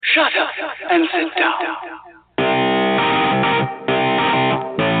Shut up and sit down.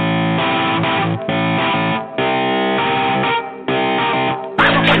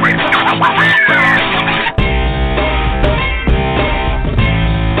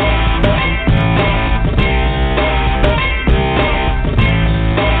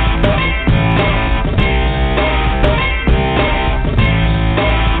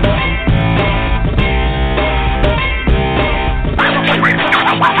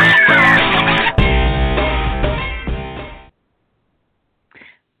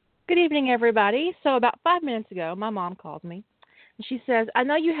 Good evening, everybody. So about 5 minutes ago, my mom called me, and she says, I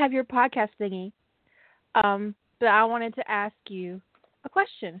know you have your podcast thingy, but I wanted to ask you a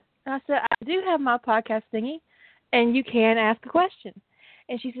question. And I said, I do have my podcast thingy, and you can ask a question.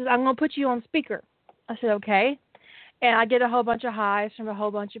 And she says, I'm going to put you on speaker. I said, okay. And I get a whole bunch of highs from a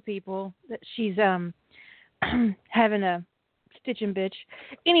whole bunch of people that she's having a stitching bitch.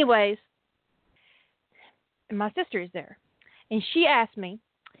 Anyways, and my sister is there, and she asked me,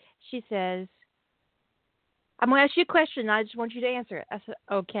 she says, I'm going to ask you a question. I just want you to answer it. I said,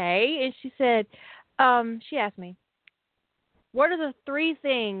 okay. And she said, she asked me, what are the 3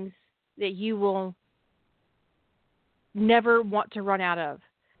 things that you will never want to run out of?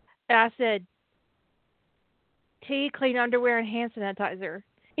 And I said, tea, clean underwear, and hand sanitizer.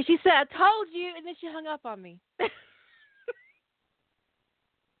 And she said, I told you. And then she hung up on me.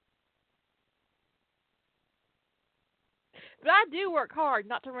 But I do work hard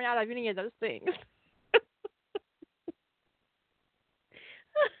not to run out of any of those things.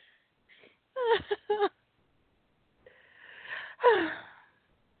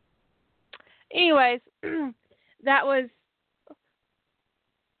 Anyways, that was...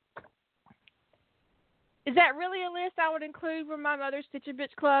 Is that really a list I would include with my Mother's Stitching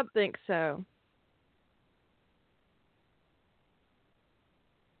Bitch Club? I think so.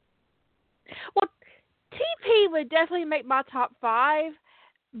 Well, TP would definitely make my top 5,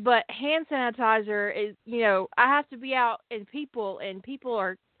 but hand sanitizer is, I have to be out in people, and people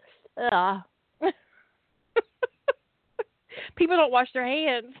are, people don't wash their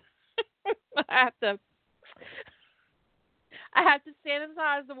hands. I have to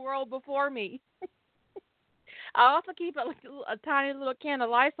sanitize the world before me. I also keep a tiny little can of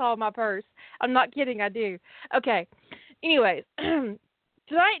Lysol in my purse. I'm not kidding, I do. Okay. Anyways, tonight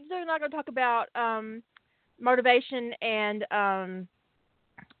we're not going to talk about motivation and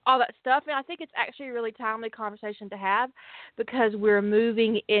all that stuff. And I think it's actually a really timely conversation to have because we're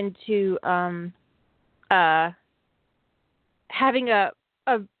moving into having a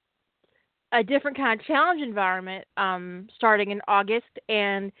different kind of challenge environment starting in August.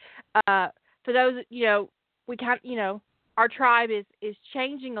 And for those, we our tribe is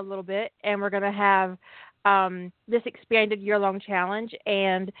changing a little bit, and we're going to have this expanded year-long challenge.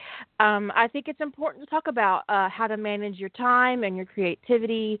 And I think it's important to talk about how to manage your time and your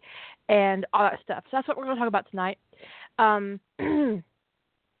creativity and all that stuff. So that's what we're going to talk about tonight.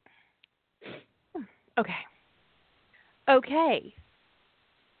 Okay.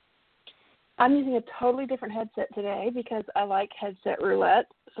 I'm using a totally different headset today because I like headset roulette.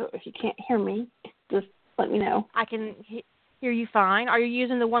 So if you can't hear me, just let me know. I can hear you fine. Are you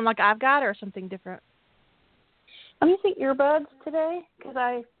using the one like I've got or something different? I'm using earbuds today because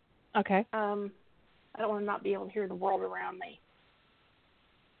I don't want to not be able to hear the world around me.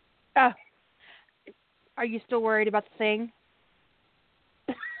 Oh. Are you still worried about the thing?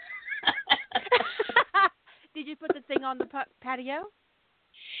 Did you put the thing on the patio?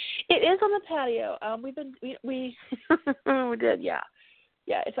 It is on the patio. We did, yeah.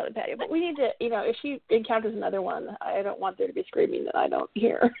 Yeah, it's on the patio. But we need to, if she encounters another one, I don't want there to be screaming that I don't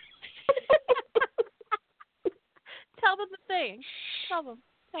hear. Tell them the thing. Tell them.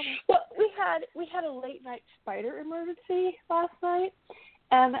 Well, we had a late night spider emergency last night,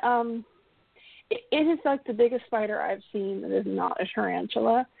 and it is like the biggest spider I've seen that is not a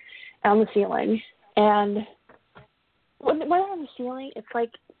tarantula on the ceiling. And when they're on the ceiling, it's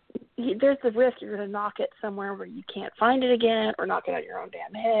like there's the risk you're going to knock it somewhere where you can't find it again, or knock it on your own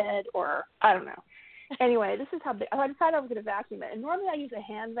damn head, or I don't know. Anyway, this is how big. I decided I was going to vacuum it. And normally I use a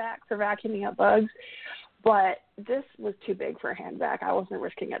hand vac for vacuuming up bugs, but this was too big for a hand vac. I wasn't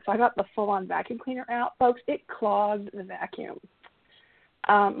risking it. So I got the full-on vacuum cleaner out. Folks, it clogged the vacuum.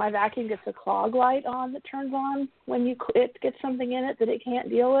 My vacuum gets a clog light on that turns on when it gets something in it that it can't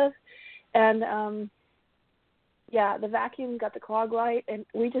deal with. And, the vacuum got the clog light, and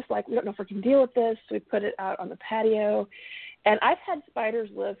we don't know if we can deal with this. So we put it out on the patio. And I've had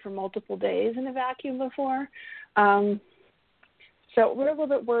spiders live for multiple days in a vacuum before. So we're a little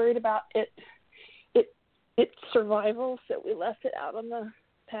bit worried about its survival, so we left it out on the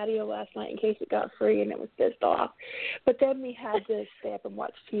patio last night in case it got free, and it was pissed off. But then we had to stay up and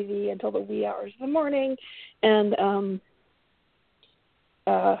watch TV until the wee hours of the morning, and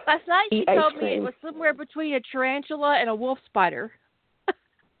last night she eat ice told me cream. it was somewhere between a tarantula and a wolf spider.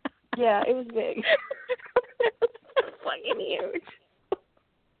 Yeah, it was big. It was fucking huge.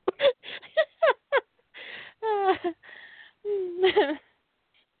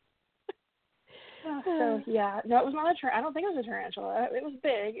 So yeah, no, it was not a I don't think it was a tarantula. It was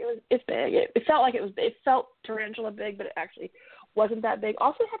big. It's big. It felt like it was. It felt tarantula big, but it actually wasn't that big.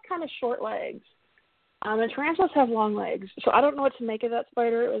 Also had kind of short legs. And tarantulas have long legs, so I don't know what to make of that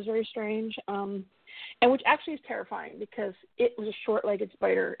spider. It was very strange, and which actually is terrifying because it was a short-legged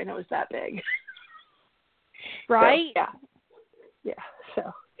spider and it was that big. Right? So, yeah.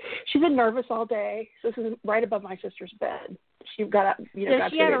 So she's been nervous all day. So this is right above my sister's bed. She got up, Does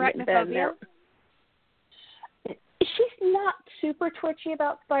she have arachnophobia? She's not super twitchy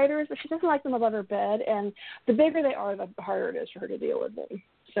about spiders, but she doesn't like them above her bed. And the bigger they are, the harder it is for her to deal with them.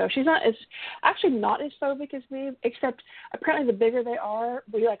 So she's not as phobic as me, except apparently the bigger they are,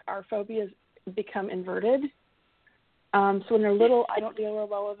 our phobias become inverted. So when they're little, I don't deal real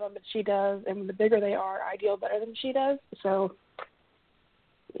well with them, but she does. And when the bigger they are, I deal better than she does. So,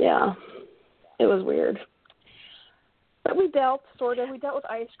 yeah, it was weird. But we dealt with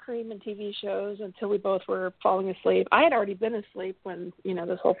ice cream and TV shows until we both were falling asleep. I had already been asleep when,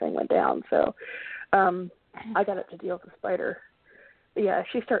 this whole thing went down. So I got up to deal with the spider. But yeah,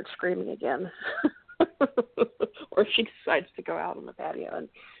 she starts screaming again. Or she decides to go out on the patio and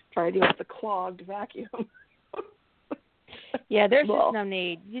try to deal with the clogged vacuum. Yeah, there's just no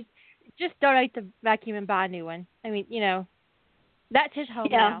need. Just donate the vacuum and buy a new one. I mean, that's his home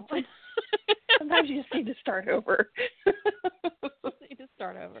now. Sometimes you just need to start over.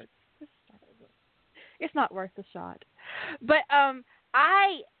 It's not worth the shot. But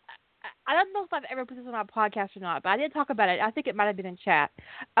I don't know if I've ever put this on our podcast or not, but I did talk about it. I think it might have been in chat,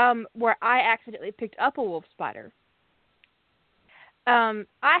 where I accidentally picked up a wolf spider.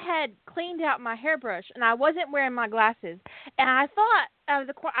 I had cleaned out my hairbrush and I wasn't wearing my glasses, and I thought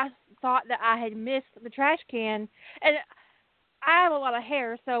that I had missed the trash can, and I have a lot of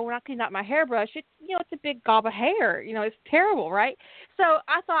hair, so when I cleaned out my hairbrush, it's a big gob of hair. It's terrible, right? So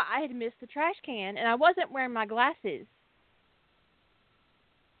I thought I had missed the trash can, and I wasn't wearing my glasses.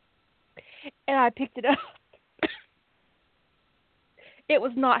 And I picked it up. It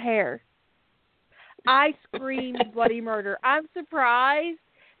was not hair. I screamed bloody murder. I'm surprised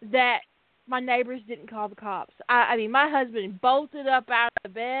that my neighbors didn't call the cops. I mean, my husband bolted up out of the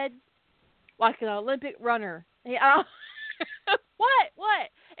bed like an Olympic runner. What?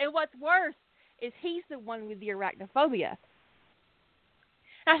 And what's worse is he's the one with the arachnophobia.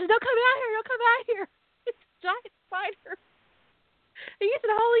 And I said, don't come out here. It's a giant spider. And he said,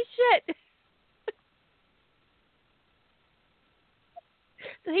 holy shit.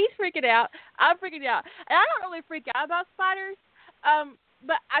 So he's freaking out. I'm freaking out. And I don't really freak out about spiders,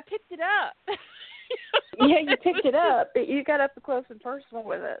 but I picked it up. Yeah, you picked it up. You got up close and personal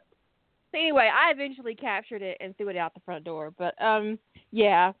with it. So anyway, I eventually captured it and threw it out the front door. But,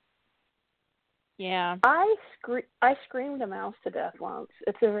 yeah. I screamed a mouse to death once.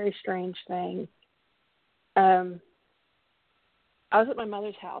 It's a very strange thing. I was at my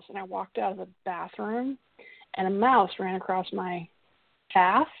mother's house, and I walked out of the bathroom, and a mouse ran across my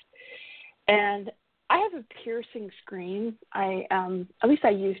path. And I have a piercing scream. At least I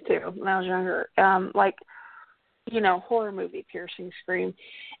used to when I was younger, horror movie piercing scream.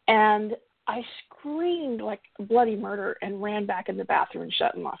 And I screamed like bloody murder and ran back in the bathroom and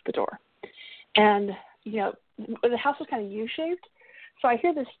shut and locked the door. And, the house was kind of U-shaped. So I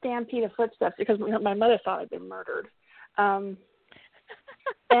hear this stampede of footsteps because my mother thought I'd been murdered. And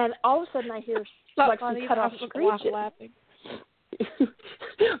all of a sudden I hear some cut-off screeches.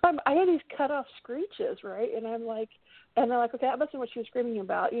 I hear these cut-off screeches, right? And I'm like, and they're like, okay, that must be what she was screaming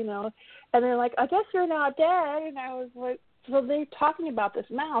about, And they're like, I guess you're now dead. And I was like, so they're talking about this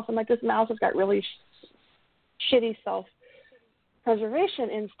mouse. I'm like, this mouse has got really shitty self-preservation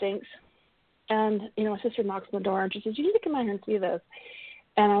instincts. And, my sister knocks on the door and she says, you need to come out here and see this.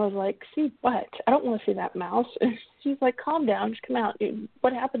 And I was like, see what? I don't want to see that mouse. And she's like, calm down, just come out.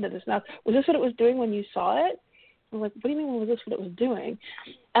 What happened to this mouse? Was this what it was doing when you saw it? I'm like, what do you mean, was this what it was doing?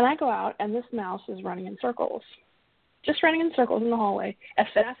 And I go out, and this mouse is running in circles. Just running in circles in the hallway. As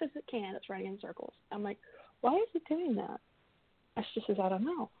fast as it can, it's running in circles. I'm like, why is it doing that? She says, I don't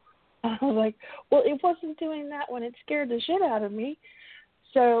know. And I was like, well, it wasn't doing that when it scared the shit out of me.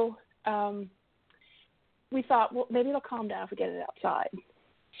 So we thought, well, maybe it'll calm down if we get it outside.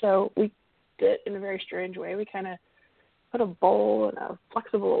 So we did it in a very strange way. We kind of put a bowl and a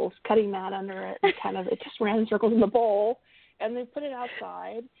flexible cutting mat under it, and it just ran in circles in the bowl, and they put it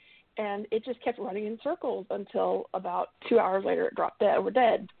outside, and it just kept running in circles until about 2 hours later it dropped dead. We're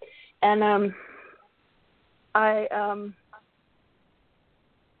dead, and I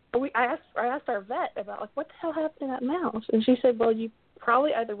asked our vet about what the hell happened to that mouse, and she said, well, you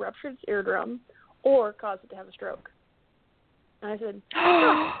probably either ruptured its eardrum or caused it to have a stroke. And I said,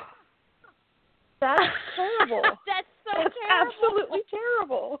 oh, that's terrible. That's so That's terrible. absolutely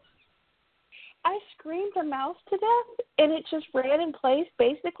terrible. I screamed the mouse to death, and it just ran in place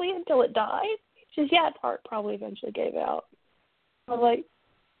basically until it died. She says, yeah, its heart probably eventually gave out. I was like,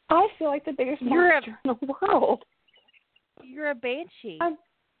 I feel like the biggest monster in the world. You're a banshee. I'm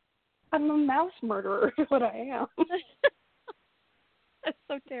a mouse murderer is what I am. That's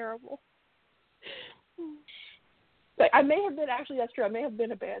so terrible. But I may have been, actually that's true, I may have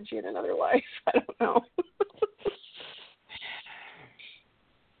been a banshee in another life. I don't know.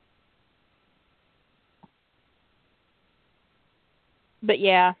 But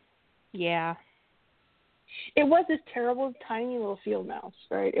yeah. It was this terrible, tiny little field mouse,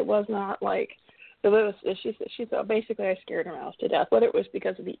 right? It was not like, she said, basically I scared her mouse to death, whether it was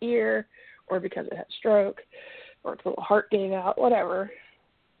because of the ear or because it had stroke or its little heart gave out, whatever.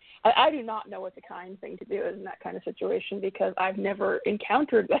 I do not know what the kind thing to do is in that kind of situation because I've never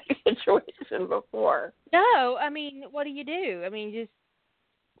encountered that situation before. No, I mean, what do you do? I mean, just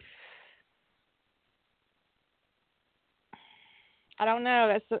I don't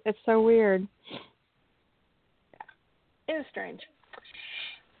know. It's so weird. Yeah. It is strange.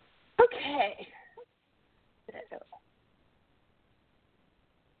 Okay.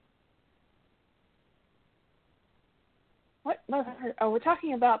 What? Oh, we're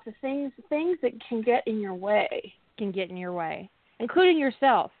talking about the things that can get in your way. Can get in your way, including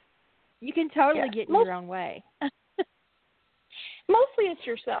yourself. You can totally get in your own way. Mostly it's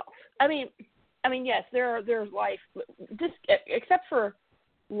yourself. I mean, yes, there's life. Just except for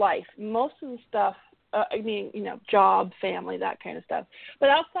life, most of the stuff. Job, family, that kind of stuff. But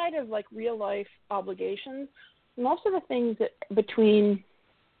outside of like real life obligations, most of the things that between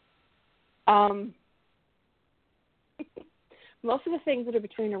most of the things that are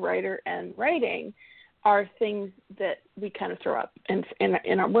between a writer and writing are things that we kind of throw up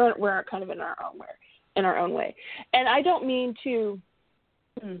we're kind of in our own way. And I don't mean to.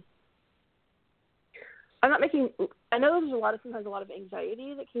 I know there's sometimes a lot of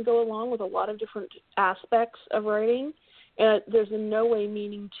anxiety that can go along with a lot of different aspects of writing, and there's in no way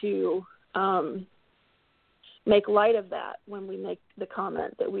meaning to make light of that when we make the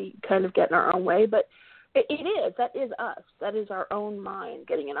comment that we kind of get in our own way, but that is us. That is our own mind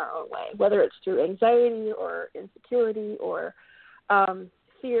getting in our own way, whether it's through anxiety or insecurity or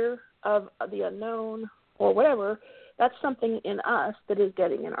fear of the unknown or whatever. That's something in us that is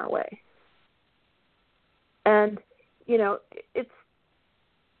getting in our way. And,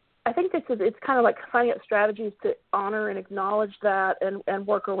 I think it's kind of like finding out strategies to honor and acknowledge that and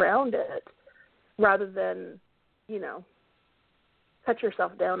work around it rather than, cut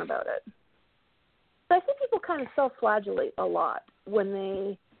yourself down about it. But I think people kind of self-flagellate a lot when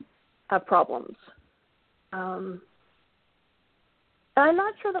they have problems. And I'm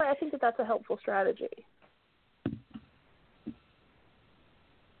not sure that I think that that's a helpful strategy.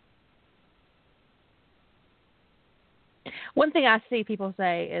 One thing I see people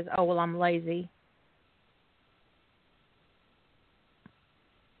say is, oh, well, I'm lazy.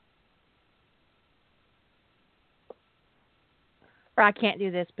 Or I can't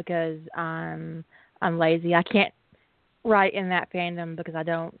do this because I'm lazy. I can't write in that fandom because I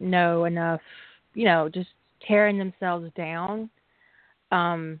don't know enough, just tearing themselves down.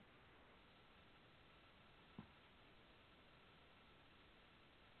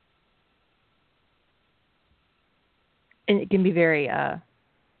 And it can be very,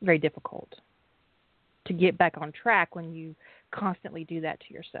 very difficult to get back on track when you constantly do that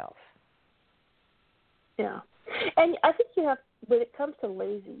to yourself. Yeah. And I think when it comes to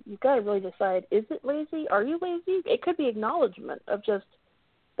lazy, you've got to really decide, is it lazy? Are you lazy? It could be acknowledgement of just,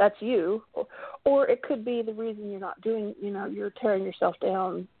 that's you. Or it could be the reason you're not doing, you're tearing yourself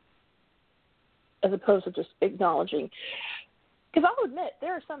down as opposed to just acknowledging. Because I'll admit,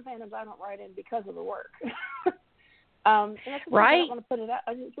 there are some fandoms I don't write in because of the work. And that's right. I don't want to put it out,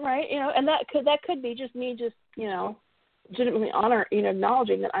 right? And that could be just me, legitimately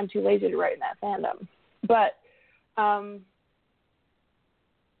acknowledging that I'm too lazy to write in that fandom. But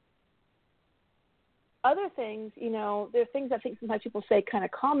other things, there are things I think sometimes people say kind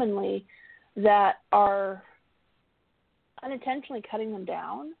of commonly that are unintentionally cutting them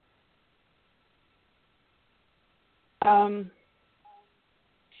down.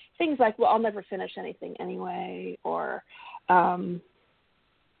 Things like, well, I'll never finish anything anyway, or sometimes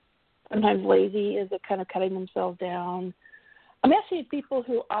lazy is a kind of cutting themselves down. I'm actually people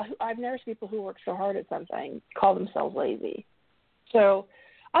who I've never seen people who work so hard at something call themselves lazy. So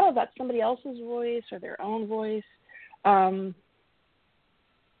I don't know if that's somebody else's voice or their own voice. But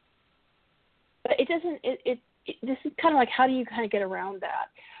it doesn't. This is kind of like, how do you kind of get around that?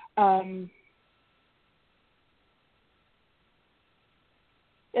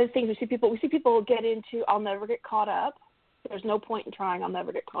 The things we see people get into, I'll never get caught up. There's no point in trying. I'll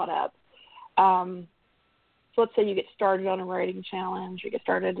never get caught up. So let's say you get started on a writing challenge, you get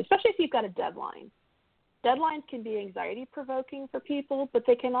started, especially if you've got a deadline. Deadlines can be anxiety provoking for people, but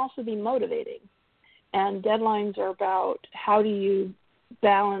they can also be motivating. And deadlines are about how do you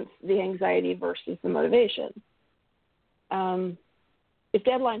balance the anxiety versus the motivation. If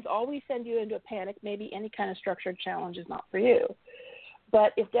deadlines always send you into a panic, maybe any kind of structured challenge is not for you.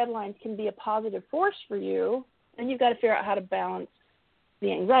 But if deadlines can be a positive force for you, then you've got to figure out how to balance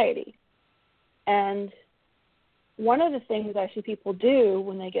the anxiety. And one of the things I see people do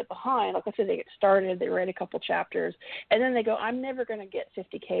when they get behind, like I said, they get started, they write a couple chapters, and then they go, I'm never going to get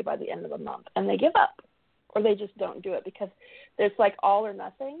 50K by the end of the month. And they give up, or they just don't do it because there's like all or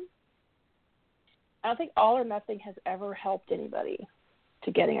nothing. I don't think all or nothing has ever helped anybody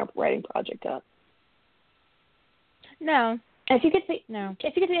to getting a writing project done. No. And if you get to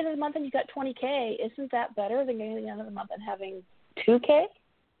the end of the month and you got 20K, isn't that better than getting to the end of the month and having 2K?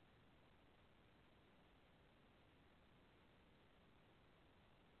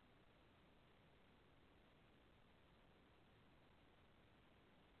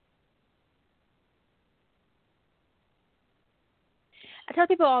 I tell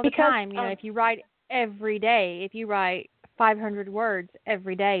people all the time, if you write every day, if you write 500 words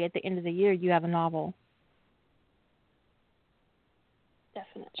every day, at the end of the year, you have a novel.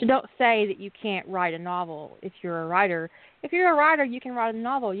 Definitely. So don't say that you can't write a novel if you're a writer. If you're a writer, you can write a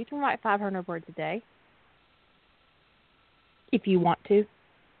novel. You can write 500 words a day if you want to.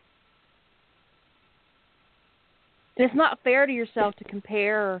 And it's not fair to yourself to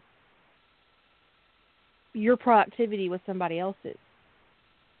compare your productivity with somebody else's.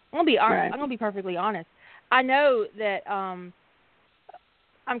 I'm gonna be honest. Right. I'm gonna be perfectly honest. I know that I'm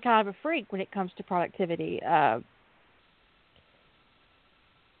kind of a freak when it comes to productivity.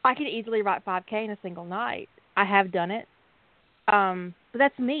 I could easily write 5K in a single night. I have done it, but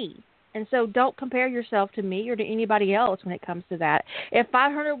that's me. And so don't compare yourself to me or to anybody else when it comes to that. If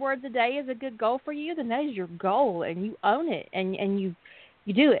 500 words a day is a good goal for you, then that is your goal, and you own it, and you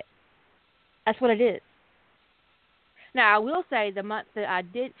do it. That's what it is. Now, I will say the month that I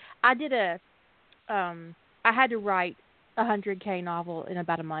had to write a 100K novel in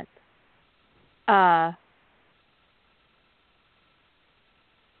about a month.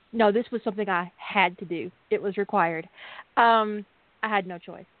 No, this was something I had to do. It was required. I had no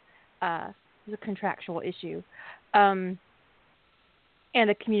choice. It was a contractual issue. And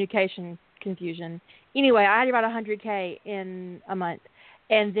a communication confusion. Anyway, I had to write 100K in a month.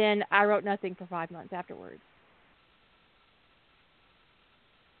 And then I wrote nothing for 5 months afterwards.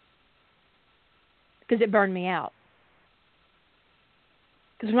 Because it burned me out.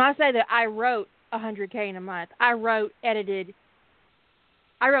 Because when I say that I wrote 100K in a month, I wrote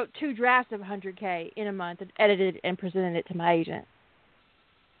 2 drafts of 100K in a month and edited and presented it to my agent.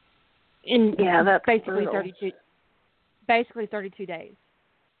 That's basically brutal. 32 days.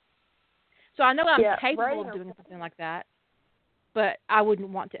 So I know I'm capable writing of doing something like that, but I wouldn't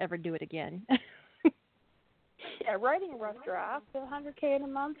want to ever do it again. Writing a rough draft of 100K in a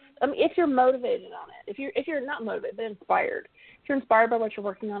month. I mean, if you're motivated on it, if you're not motivated but inspired, if you're inspired by what you're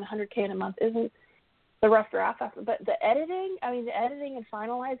working on, 100K in a month isn't the rough draft. But the editing, and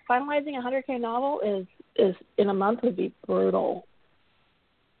finalizing a 100K novel is in a month would be brutal.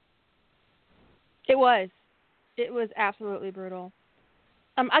 It was absolutely brutal.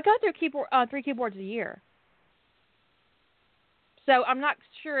 I go through 3 keyboards a year, so I'm not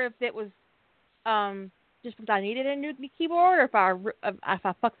sure if it was just because I needed a new keyboard, or if I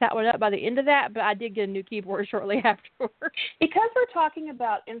fucked that one up by the end of that. But I did get a new keyboard shortly afterwards. Because we're talking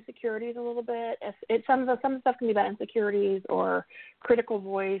about insecurities a little bit. Some of the stuff can be about insecurities or critical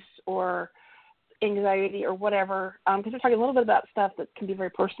voice or anxiety or whatever. Because we're talking a little bit about stuff that can be very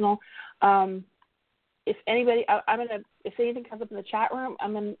personal. If anything comes up in the chat room,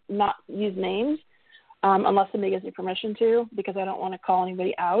 I'm gonna not use names unless somebody gives me permission to, because I don't want to call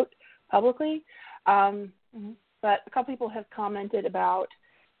anybody out publicly. But a couple people have commented about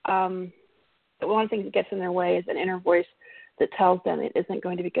that one of the things that gets in their way is an inner voice that tells them it isn't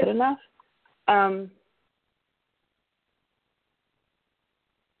going to be good enough.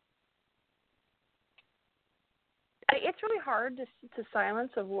 it's really hard to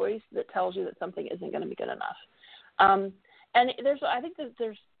silence a voice that tells you that something isn't going to be good enough. And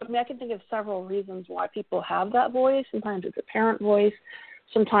I can think of several reasons why people have that voice. Sometimes it's a parent voice.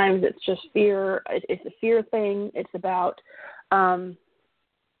 Sometimes it's just fear. It's a fear thing. It's about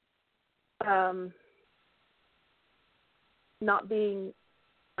not being.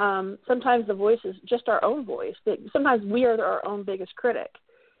 Sometimes the voice is just our own voice. Sometimes we are our own biggest critic,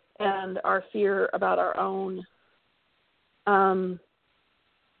 and our fear about our own.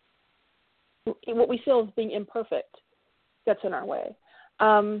 What we feel as being imperfect gets in our way.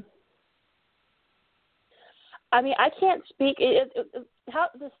 I mean, I can't speak. How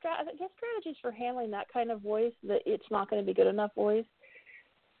the strategies for handling that kind of voice, that it's not going to be good enough voice,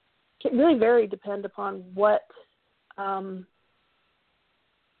 can really vary, depend upon what the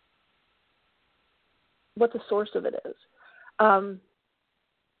source of it is.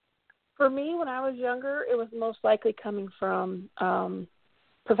 For me, when I was younger, it was most likely coming from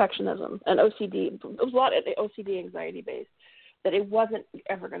perfectionism and OCD. It was a lot of the OCD anxiety based, that it wasn't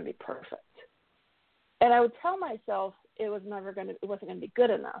ever going to be perfect. And I would tell myself it wasn't going to be good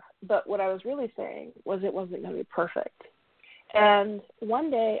enough. But what I was really saying was it wasn't going to be perfect. And one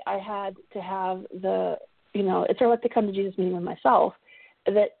day I had to have it's sort of like the come to Jesus meeting with myself,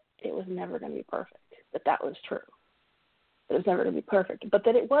 that it was never going to be perfect, that was true. It was never going to be perfect, but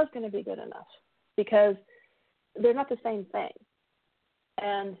that it was going to be good enough, because they're not the same thing.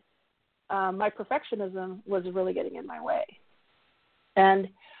 And my perfectionism was really getting in my way. And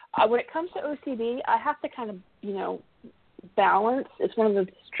when it comes to OCD, I have to kind of, balance. It's one of the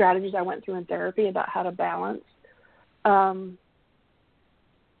strategies I went through in therapy about how to balance. Letting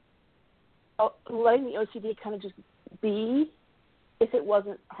the OCD kind of just be, if it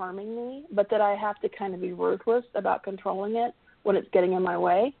wasn't harming me, but that I have to kind of be ruthless about controlling it when it's getting in my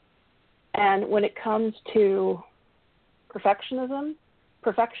way. And when it comes to perfectionism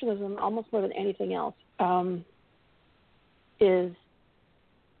almost more than anything else is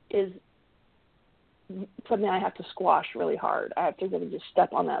something I have to squash really hard. I have to really just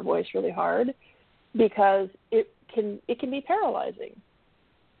step on that voice really hard, because it can be paralyzing.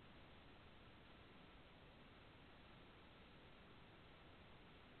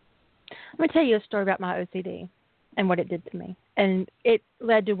 Let me tell you a story about my OCD and what it did to me. And it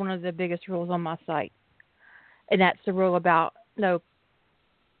led to one of the biggest rules on my site. And that's the rule about no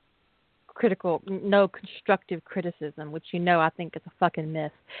constructive criticism, which I think is a fucking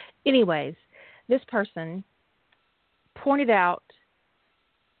myth. Anyways, this person pointed out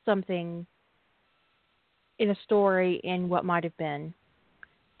something in a story in what might have been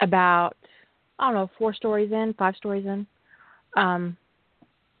about, 5 stories in.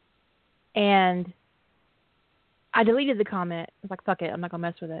 And I deleted the comment. I was like, fuck it, I'm not going to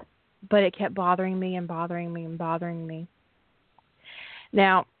mess with it. But it kept bothering me and bothering me and bothering me.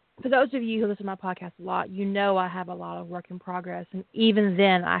 Now, for those of you who listen to my podcast a lot, I have a lot of work in progress. And even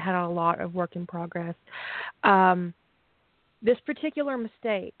then, I had a lot of work in progress. This particular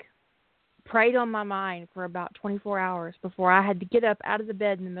mistake preyed on my mind for about 24 hours before I had to get up out of the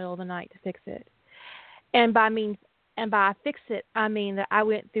bed in the middle of the night to fix it. And by fix it, I mean that I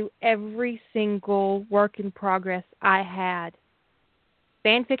went through every single work in progress I had,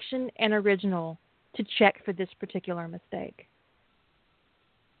 fan fiction and original, to check for this particular mistake.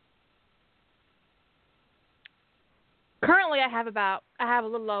 Currently, I have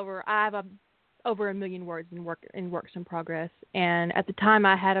over 1 million words in works in progress, and at the time,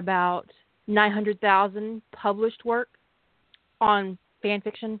 I had about 900,000 published work on fan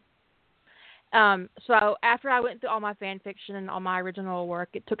fiction. So after I went through all my fan fiction and all my original work,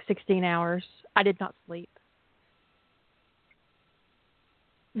 it took 16 hours. I did not sleep.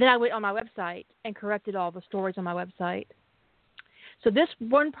 Then I went on my website and corrected all the stories on my website. So this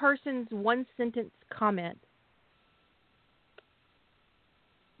one person's one-sentence comment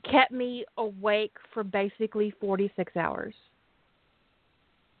kept me awake for basically 46 hours.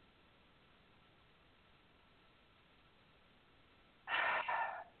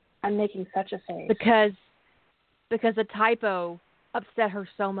 I'm making such a face. Because a typo upset her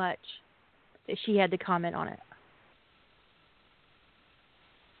so much that she had to comment on it.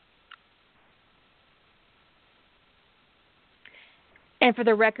 And for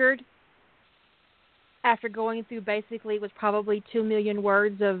the record, after going through basically it was probably 2 million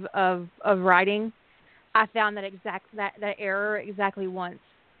words of writing, I found that error exactly once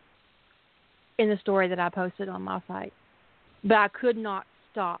in the story that I posted on my site. But I could not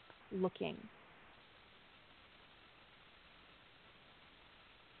stop looking.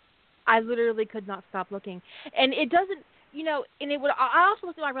 I literally could not stop looking. And it doesn't, and I also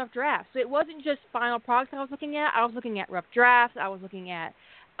looked at my rough drafts. So it wasn't just final products I was looking at. I was looking at rough drafts. I was looking at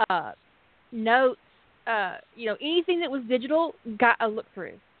notes. Anything that was digital got a look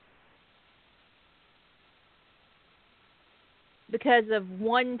through. Because of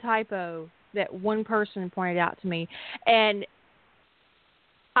one typo that one person pointed out to me. And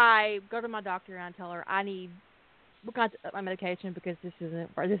I go to my doctor and I tell her I need my medication because this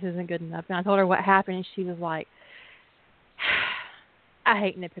isn't good enough. And I told her what happened, and she was like, I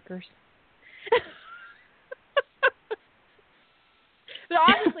hate nitpickers. But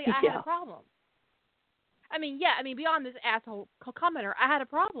obviously I had a problem. Beyond this asshole commenter, I had a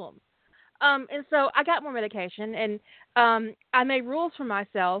problem. And so I got more medication, and I made rules for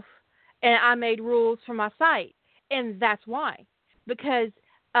myself, and I made rules for my site. And that's why. Because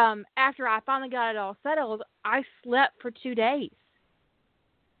after I finally got it all settled, I slept for 2 days.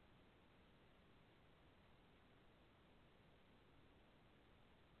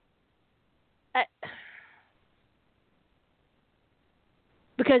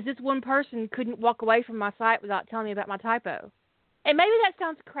 Because this one person couldn't walk away from my site without telling me about my typo. And maybe that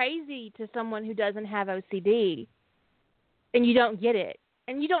sounds crazy to someone who doesn't have OCD, and you don't get it,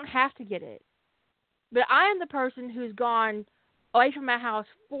 and you don't have to get it. But I am the person who's gone away from my house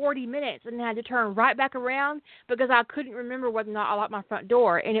 40 minutes and had to turn right back around because I couldn't remember whether or not I locked my front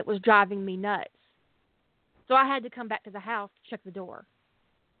door, and it was driving me nuts. So I had to come back to the house to check the door.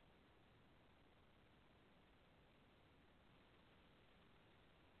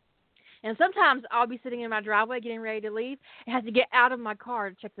 And sometimes I'll be sitting in my driveway getting ready to leave and have to get out of my car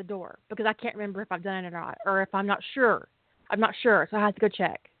to check the door because I can't remember if I've done it or not, or if I'm not sure. I'm not sure, so I have to go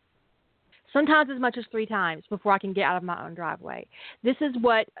check. Sometimes as much as 3 times before I can get out of my own driveway. This is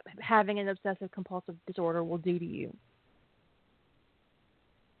what having an obsessive-compulsive disorder will do to you.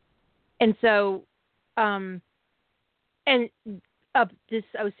 And so, this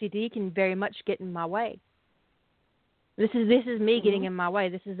OCD can very much get in my way. This is me getting in my way.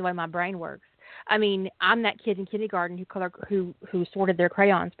 This is the way my brain works. I'm that kid in kindergarten who sorted their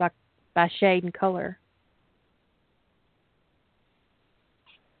crayons by shade and color.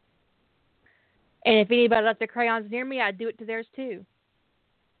 And if anybody left their crayons near me, I'd do it to theirs too.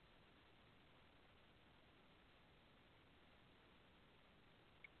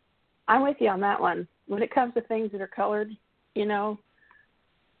 I'm with you on that one. When it comes to things that are colored,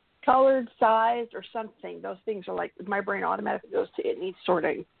 colored, sized, or something, those things are like, my brain automatically goes to, it needs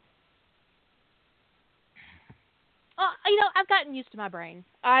sorting. I've gotten used to my brain.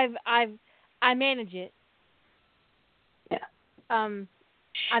 I manage it. Yeah.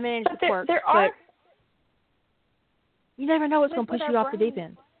 I manage the quirks. There are. You never know what's going to push you off the deep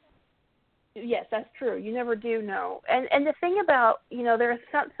end. Yes, that's true. You never do know. And the thing about, there are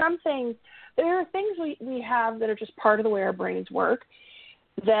some things, there are things we have that are just part of the way our brains work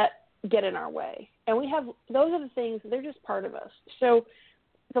that get in our way. And those are the things, they're just part of us. So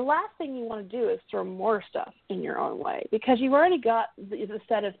the last thing you want to do is throw more stuff in your own way because you've already got the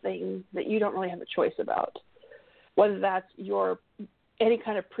set of things that you don't really have a choice about, whether that's any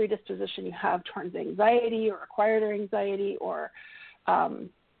kind of predisposition you have towards anxiety or acquired anxiety or,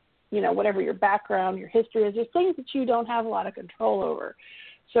 whatever your background, your history is. There's things that you don't have a lot of control over.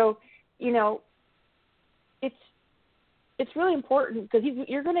 So, it's really important because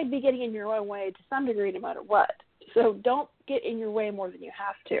you're going to be getting in your own way to some degree no matter what. So don't get in your way more than you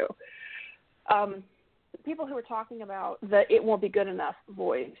have to. People who were talking about the "it won't be good enough"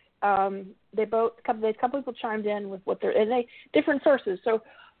 voice, a couple people chimed in with what different sources. So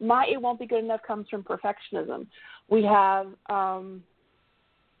my "it won't be good enough" comes from perfectionism. We have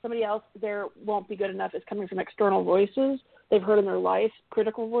somebody else, their "won't be good enough" is coming from external voices they've heard in their life,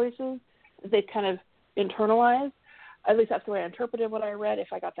 critical voices that they've kind of internalized. At least that's the way I interpreted what I read.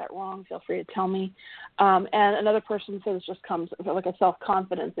 If I got that wrong, feel free to tell me. And another person says it just comes like a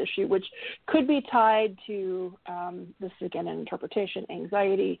self-confidence issue, which could be tied to, this is again an interpretation,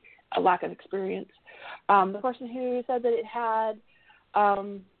 anxiety, a lack of experience. The person who said that it had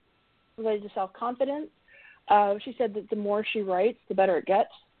related to self-confidence, she said that the more she writes, the better it gets.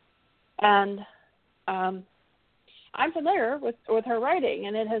 And I'm familiar with her writing,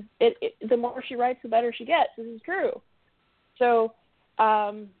 and the more she writes, the better she gets. This is true. So,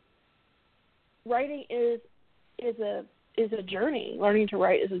 writing is a journey. Learning to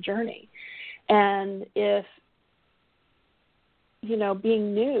write is a journey, and if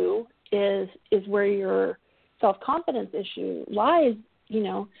being new is where your self-confidence issue lies,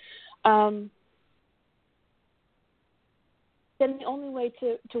 then the only way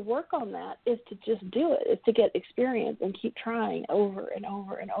to work on that is to just do it, is to get experience and keep trying over and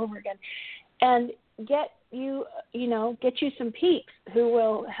over and over again. And get you, get you some peeps who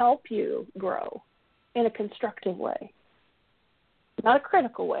will help you grow in a constructive way. Not a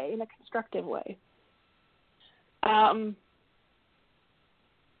critical way, in a constructive way. The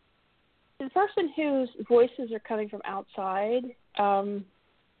person whose voices are coming from outside,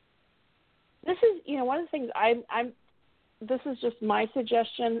 this is, one of the things this is just my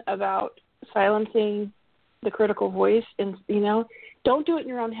suggestion about silencing the critical voice, and, don't do it in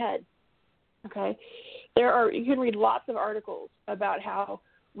your own head. Okay? You can read lots of articles about how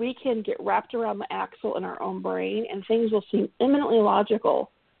we can get wrapped around the axle in our own brain, and things will seem eminently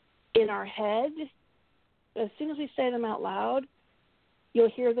logical in our head. As soon as we say them out loud, you'll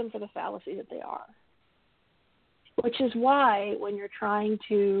hear them for the fallacy that they are. Which is why when you're trying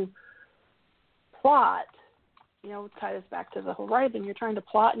to plot, tie this back to the whole writing, you're trying to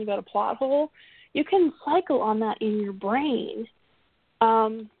plot and you got a plot hole, you can cycle on that in your brain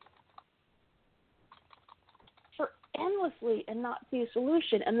for endlessly and not see a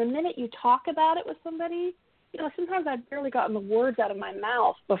solution. And the minute you talk about it with somebody, sometimes I've barely gotten the words out of my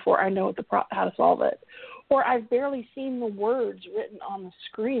mouth before I know how to solve it. Or I've barely seen the words written on the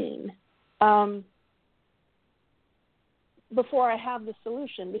screen before I have the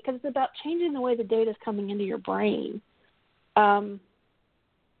solution, because it's about changing the way the data is coming into your brain.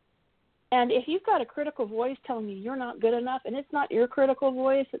 And if you've got a critical voice telling you you're not good enough, and it's not your critical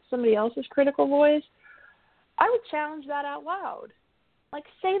voice, it's somebody else's critical voice, I would challenge that out loud. Like,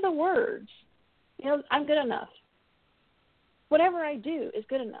 say the words. I'm good enough. Whatever I do is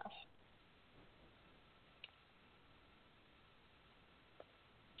good enough.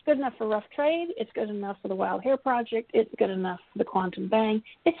 It's good enough for Rough Trade. It's good enough for the Wild Hair Project. It's good enough for the Quantum Bang.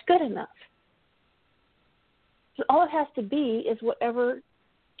 It's good enough. So all it has to be is whatever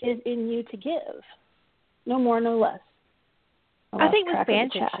is in you to give. No more, no less. I think with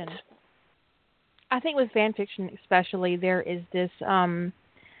fan fiction, especially, there is this,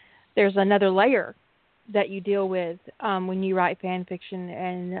 there's another layer that you deal with when you write fan fiction,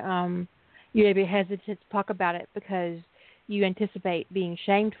 and you may be hesitant to talk about it because you anticipate being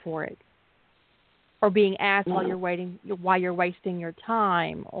shamed for it, or being asked while you're wasting your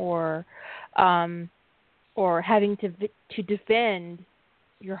time, or having to defend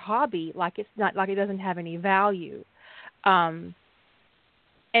your hobby like it doesn't have any value. And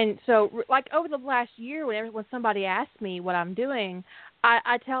so, like, over the last year, when somebody asks me what I'm doing,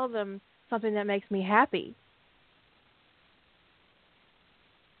 I tell them something that makes me happy.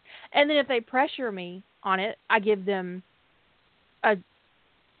 And then if they pressure me on it, I give them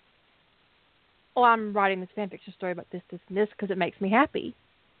I'm writing this fan fiction story about this, this, and this because it makes me happy.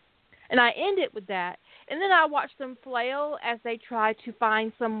 And I end it with that. And then I watch them flail as they try to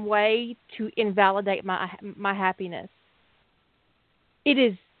find some way to invalidate my happiness. It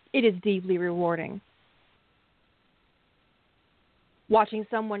is deeply rewarding. Watching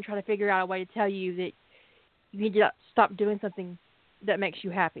someone try to figure out a way to tell you that you need to stop doing something that makes you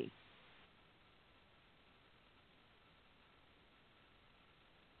happy.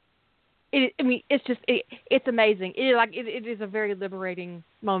 It's amazing. It is a very liberating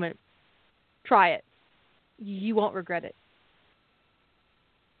moment. Try it. You won't regret it.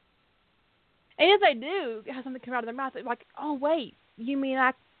 And if they do have something come out of their mouth, it's like, oh wait, you mean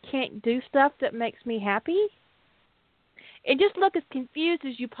I can't do stuff that makes me happy? And just look as confused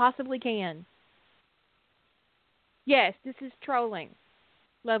as you possibly can. Yes, this is trolling.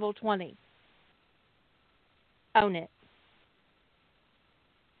 Level 20. Own it.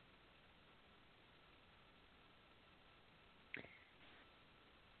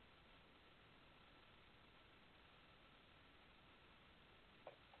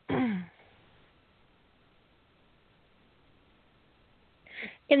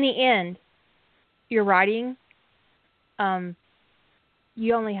 In the end, your writing,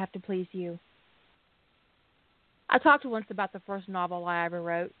 you only have to please you. I talked once about the first novel I ever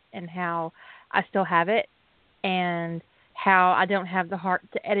wrote and how I still have it, and how I don't have the heart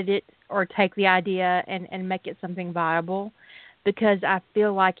to edit it or take the idea and make it something viable, because I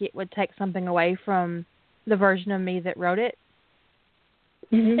feel like it would take something away from the version of me that wrote it.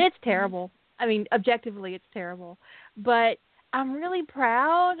 Mm-hmm. It's terrible. I mean, objectively, it's terrible. But I'm really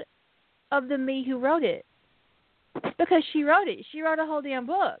proud of the me who wrote it, because she wrote it. She wrote a whole damn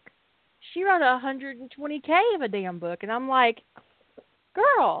book. She wrote 120K of a damn book, and I'm like,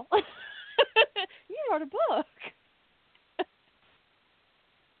 girl, you wrote a book.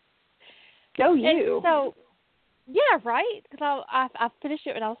 Go you. And so, yeah, right? Because I finished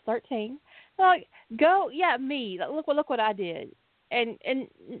it when I was 13. So, like, go, yeah, me. Look what I did. And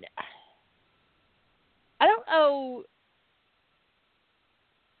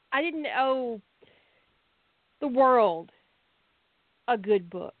I didn't owe the world a good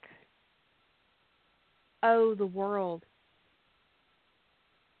book. Owe the world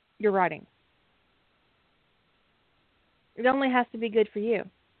your writing. It only has to be good for you.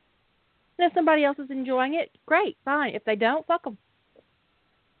 And if somebody else is enjoying it, great, fine. If they don't, fuck them.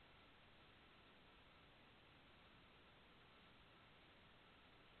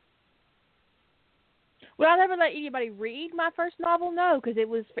 Would I ever let anybody read my first novel? No, because it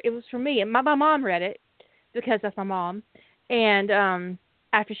was for me. And my mom read it because that's my mom. And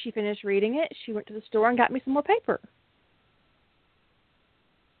after she finished reading it, she went to the store and got me some more paper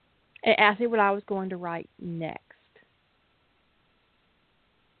and asked me what I was going to write next.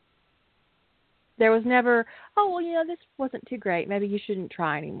 There was never, oh, well, this wasn't too great. Maybe you shouldn't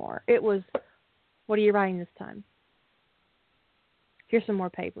try anymore. It was, what are you writing this time? Here's some more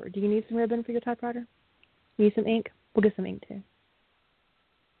paper. Do you need some ribbon for your typewriter? Need some ink? We'll get some ink too.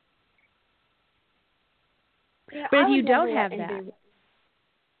 Yeah, But if you don't have that,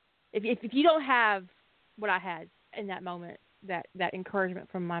 if you don't have what I had in that moment, that encouragement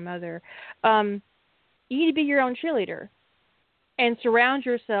from my mother, you need to be your own cheerleader and surround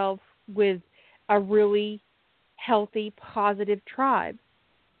yourself with a really healthy, positive tribe,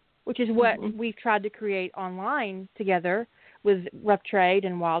 which is what we've tried to create online together with Rough Trade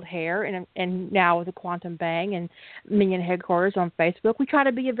and Wild Hair, and now with the Quantum Bang and Minion Headquarters on Facebook. We try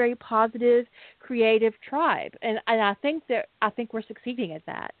to be a very positive, creative tribe, and I think we're succeeding at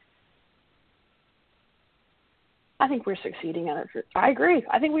that. I think we're succeeding at it. I agree.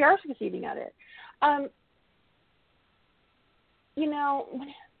 I think we are succeeding at it.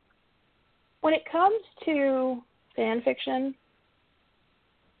 When it comes to fan fiction,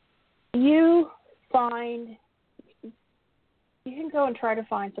 you can go and try to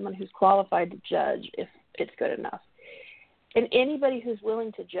find someone who's qualified to judge if it's good enough. And anybody who's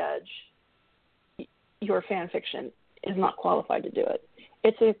willing to judge your fan fiction is not qualified to do it.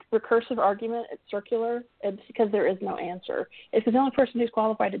 It's a recursive argument. It's circular. It's because there is no answer. It's because the only person who's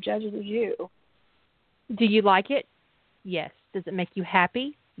qualified to judge it is you. Do you like it? Yes. Does it make you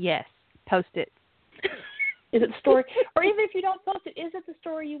happy? Yes. Post it. Is it the story? Or even if you don't post it, is it the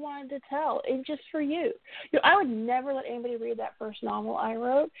story you wanted to tell? It's just for you. I would never let anybody read that first novel I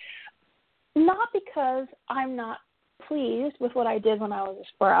wrote. Not because I'm not pleased with what I did when I was a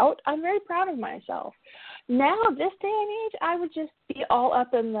sprout. I'm very proud of myself. Now, this day and age, I would just be all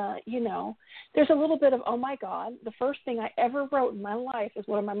up in the, there's a little bit of, oh, my God, the first thing I ever wrote in my life is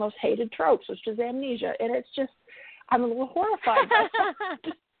one of my most hated tropes, which is amnesia. And it's just, I'm a little horrified by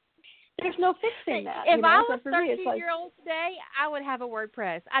it. There's no fixing that. If I was 13-year-old today, I would have a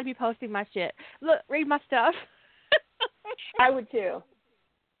WordPress. I'd be posting my shit. Look, read my stuff. I would too.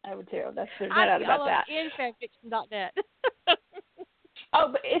 There's no doubt about that. In fanfiction.net. Oh,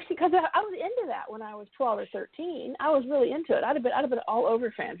 but it's because I was into that when I was 12 or 13. I was really into it. I'd have been all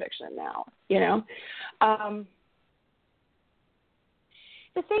over fan fiction now. The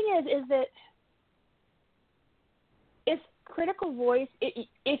thing is that if critical voice,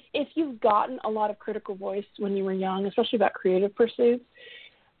 if you've gotten a lot of critical voice when you were young, especially about creative pursuits,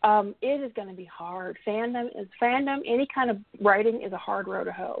 it is going to be hard. Fandom, any kind of writing is a hard road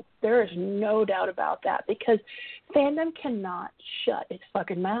to hoe. There is no doubt about that because fandom cannot shut its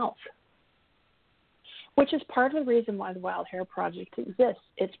fucking mouth, which is part of the reason why the Wild Hair Project exists.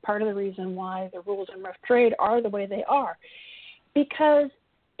 It's part of the reason why the rules in Rough Trade are the way they are. Because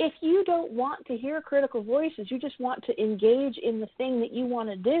if you don't want to hear critical voices, you just want to engage in the thing that you want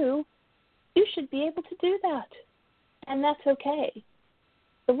to do, you should be able to do that. And that's okay.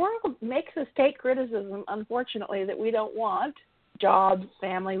 The world makes us take criticism, unfortunately, that we don't want. Jobs,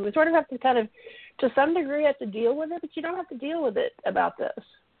 family. We sort of have to kind of, to some degree, have to deal with it, but you don't have to deal with it about this.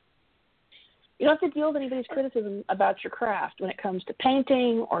 You don't have to deal with anybody's criticism about your craft when it comes to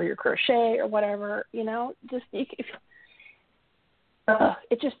painting or your crochet or whatever.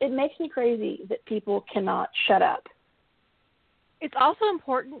 It makes me crazy that people cannot shut up. It's also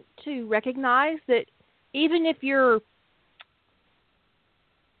important to recognize that even if you're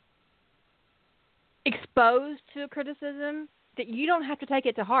exposed to criticism, that you don't have to take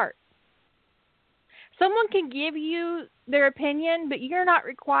it to heart. Someone can give you their opinion, but you're not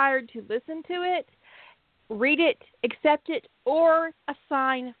required to listen to it, read it, accept it, or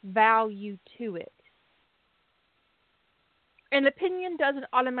assign value to it. An opinion doesn't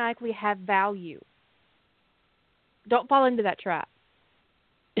automatically have value. Don't fall into that trap.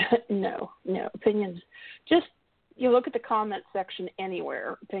 No. Opinions. Just, you look at the comment section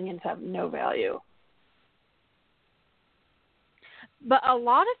anywhere, opinions have no value. But a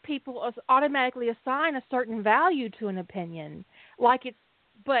lot of people automatically assign a certain value to an opinion.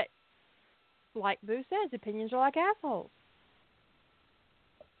 But like Boo says, opinions are like assholes.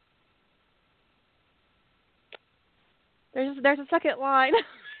 There's a second line.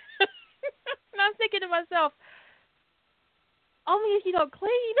 And I'm thinking to myself, only if you don't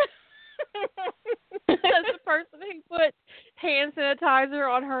clean. As the person who put hand sanitizer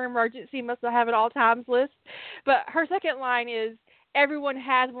on her emergency must have an all times list. But her second line is, everyone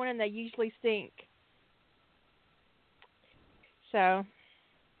has one and they usually stink. So,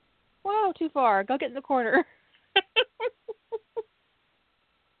 whoa, too far. Go get in the corner.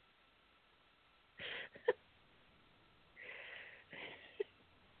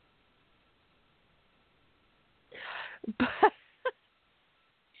 But,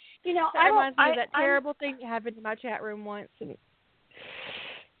 that reminds me of that terrible thing that happened in my chat room once. And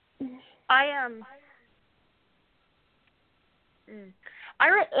I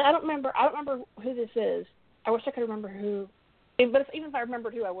don't remember who this is. I wish I could remember who. But even if I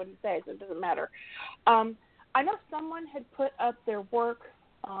remembered who, I wouldn't say, so it doesn't matter. I know someone had put up their work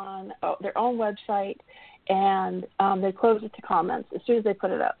on their own website, and they closed it to comments as soon as they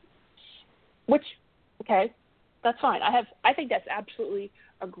put it up. Which, okay, that's fine. I think that's absolutely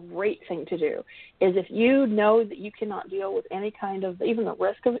a great thing to do. Is if you know that you cannot deal with any kind of, even the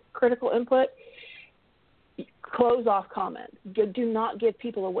risk of critical input, close off comments. Do not give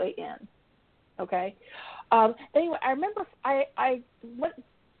people a way in. Okay. Anyway, I remember I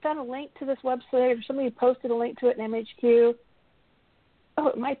found a link to this website, or somebody posted a link to it in MHQ. Oh,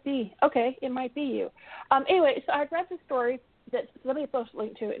 it might be. Okay, it might be you. Anyway, so I read the story that somebody posted a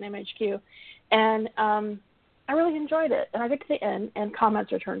link to it in MHQ, and I really enjoyed it. And I get to the end, and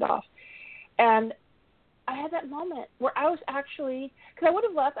comments are turned off. And I had that moment where I was actually, because I would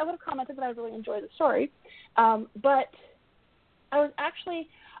have left, I would have commented that I really enjoyed the story, but I was actually,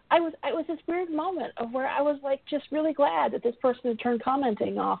 it was this weird moment of where I was like just really glad that this person had turned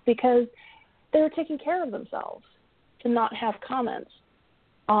commenting off, because they were taking care of themselves to not have comments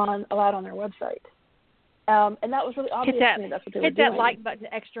allowed on their website. And that was really obvious to me. That's what they were doing. Hit that like button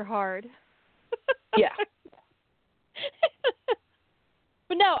extra hard. Yeah.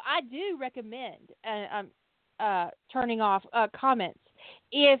 But no, I do recommend turning off comments.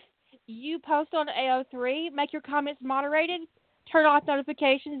 If you post on AO3, make your comments moderated, turn off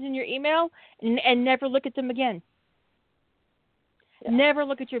notifications in your email, and never look at them again. Yeah. Never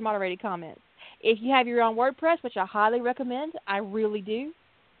look at your moderated comments. If you have your own WordPress, which I highly recommend, I really do.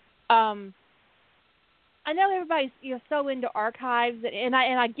 I know everybody's so into archives, and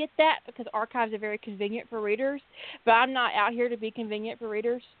I get that, because archives are very convenient for readers, but I'm not out here to be convenient for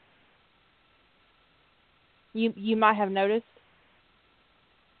readers. You might have noticed.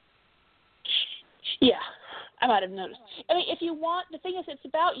 Yeah, I might have noticed. I mean, if you want, the thing is, it's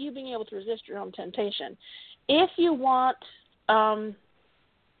about you being able to resist your own temptation. If you want, sorry,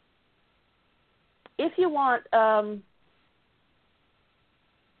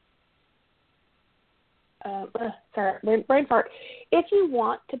 brain fart. If you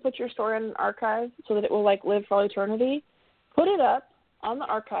want to put your story on an archive so that it will live for all eternity, put it up on the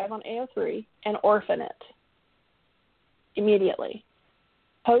archive on AO3 and orphan it immediately.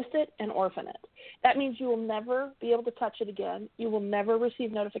 Post it and orphan it. That means you will never be able to touch it again. You will never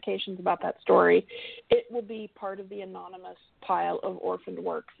receive notifications about that story. It will be part of the anonymous pile of orphaned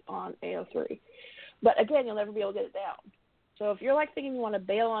works on AO3. But again, you'll never be able to get it down. So if you're thinking you want to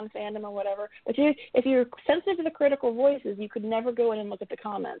bail on fandom or whatever, but if you're sensitive to the critical voices, you could never go in and look at the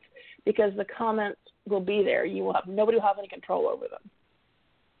comments, because the comments will be there. Nobody will have any control over them.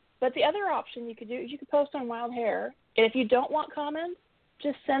 But the other option you could do is you could post on Wild Hair, and if you don't want comments,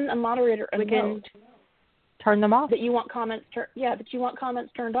 just send a moderator a note. Turn them off. That you want comments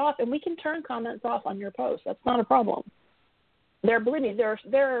turned off, and we can turn comments off on your post. That's not a problem. Believe me,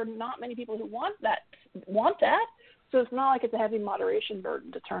 there are not many people who want that. So it's not like it's a heavy moderation burden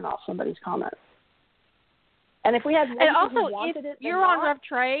to turn off somebody's comments. And if we had and also, if you're on Rough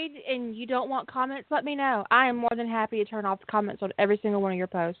Trade and you don't want comments, let me know. I am more than happy to turn off the comments on every single one of your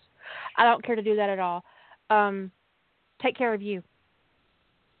posts. I don't care to do that at all. Take care of you.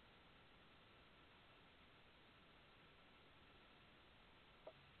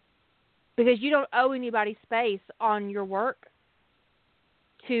 Because you don't owe anybody space on your work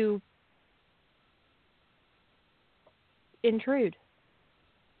to intrude.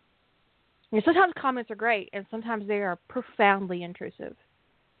 Sometimes comments are great, and sometimes they are profoundly intrusive.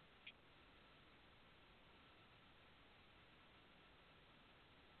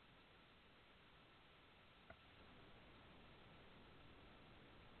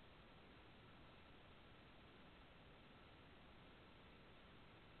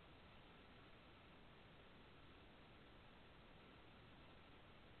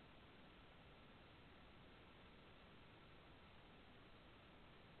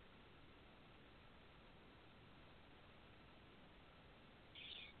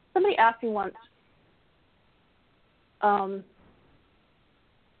 somebody asked me once,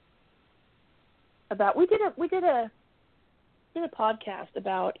 about we did a podcast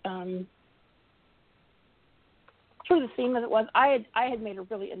about sort of the theme of it was I had made a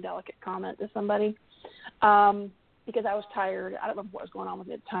really indelicate comment to somebody because I was tired. I don't remember what was going on with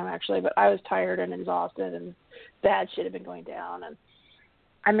me at the time actually, but I was tired and exhausted and bad shit had been going down, and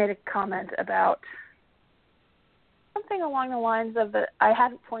I made a comment about something along the lines of that I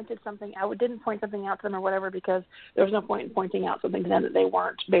didn't point something out to them or whatever because there was no point in pointing out something to them that they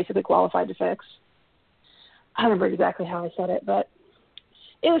weren't basically qualified to fix. I don't remember exactly how I said it, but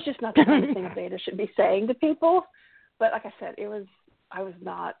it was just not the kind of thing a beta should be saying to people. But like I said,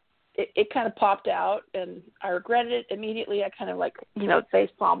 it kind of popped out, and I regretted it immediately. I kind of face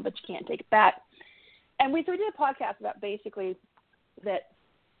palm, but you can't take it back. And we did a podcast about basically that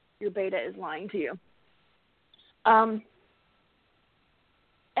your beta is lying to you.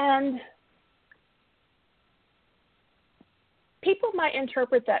 And people might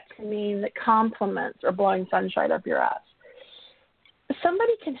interpret that to mean that compliments are blowing sunshine up your ass.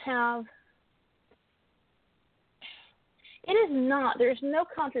 Somebody can have, there's no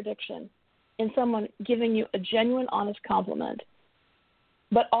contradiction in someone giving you a genuine, honest compliment,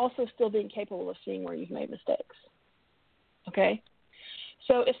 but also still being capable of seeing where you've made mistakes. Okay?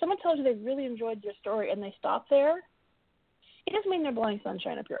 So if someone tells you they really enjoyed your story and they stop there, it doesn't mean they're blowing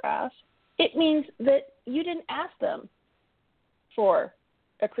sunshine up your ass. It means that you didn't ask them for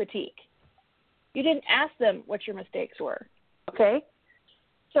a critique. You didn't ask them what your mistakes were. Okay?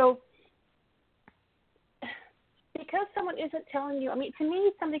 So because someone isn't telling you, to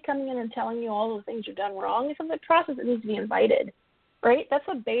me, somebody coming in and telling you all the things you've done wrong is a process that needs to be invited, right? That's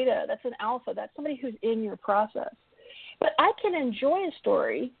a beta. That's an alpha. That's somebody who's in your process. But I can enjoy a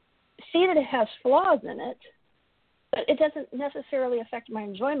story, see that it has flaws in it, but it doesn't necessarily affect my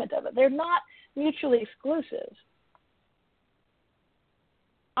enjoyment of it. They're not mutually exclusive.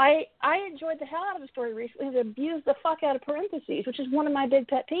 I enjoyed the hell out of a story recently that abused the fuck out of parentheses, which is one of my big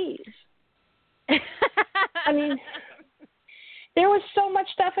pet peeves. There was so much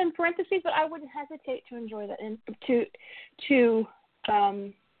stuff in parentheses, but I wouldn't hesitate to enjoy that and to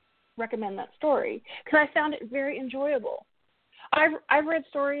recommend that story because I found it very enjoyable. I've read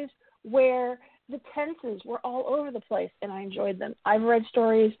stories where the tenses were all over the place, and I enjoyed them. I've read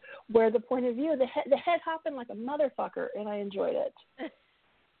stories where the point of view, the head hopping like a motherfucker, and I enjoyed it.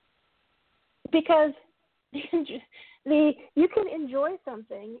 Because you can enjoy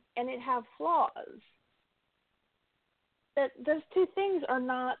something and it have flaws. That those two things are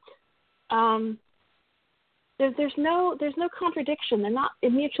not. There's no contradiction. They're not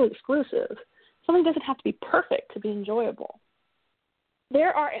mutually exclusive. Something doesn't have to be perfect to be enjoyable. And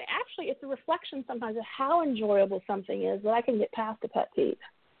actually, it's a reflection sometimes of how enjoyable something is that I can get past a pet peeve.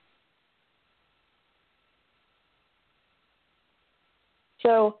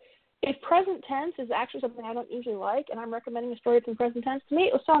 So if present tense is actually something I don't usually like, and I'm recommending a story that's in present tense, to me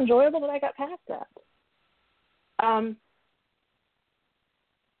it was so enjoyable that I got past that.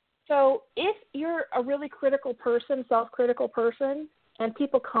 So if you're a really critical person, self-critical person, and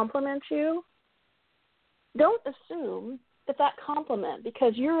people compliment you, don't assume that compliment,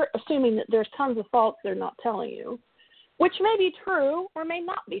 because you're assuming that there's tons of faults they're not telling you, which may be true or may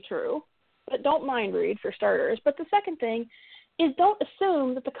not be true, but don't mind read for starters. But the second thing is don't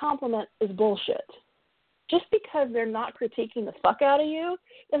assume that the compliment is bullshit. Just because they're not critiquing the fuck out of you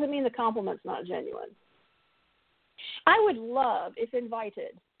doesn't mean the compliment's not genuine. I would love, if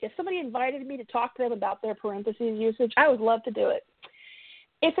somebody invited me to talk to them about their parentheses usage, I would love to do it.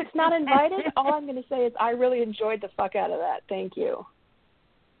 If it's not invited, all I'm going to say is I really enjoyed the fuck out of that. Thank you.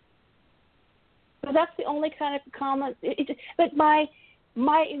 But that's the only kind of comment. But my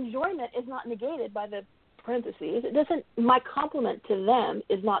enjoyment is not negated by the parentheses. My compliment to them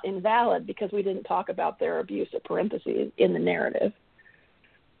is not invalid because we didn't talk about their abuse of parentheses in the narrative.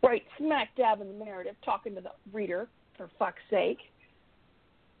 Right, smack dab in the narrative, talking to the reader, for fuck's sake.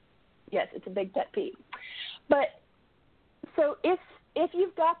 Yes, it's a big pet peeve. But so if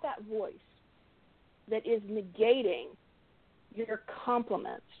you've got that voice that is negating your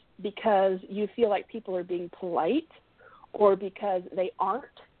compliments because you feel like people are being polite or because they aren't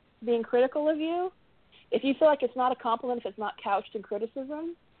being critical of you, if you feel like it's not a compliment, if it's not couched in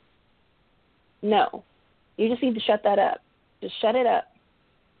criticism, no. You just need to shut that up. Just shut it up.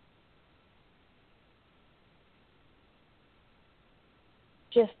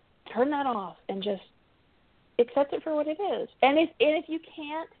 Just turn that off and just accept it for what it is. And if you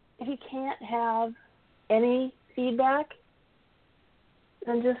can't have any feedback,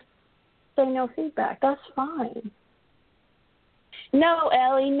 then just say no feedback. That's fine. No,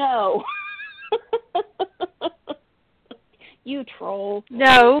 Ellie, no. You troll.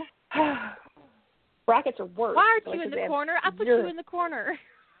 No. Brackets are worse. Why aren't you in the corner? I put you in the corner.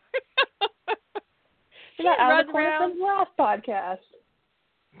 You're not out of the corner around. from the last podcast.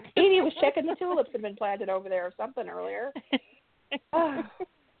 Edie was checking the tulips that had been planted over there or something earlier.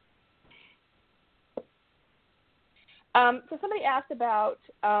 So somebody asked about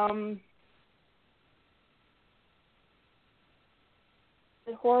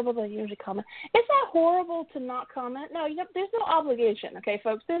is it horrible to usually comment? Is that horrible to not comment? No, there's no obligation, okay,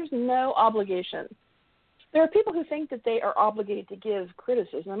 folks? There's no obligation. There are people who think that they are obligated to give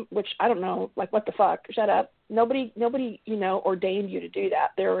criticism, which I don't know, like, what the fuck? Shut up. Nobody, ordained you to do that.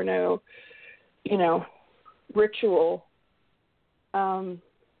 There were no, ritual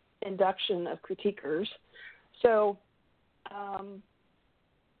induction of critiquers. So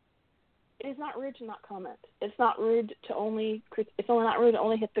it is not rude to not comment. It's not rude to only hit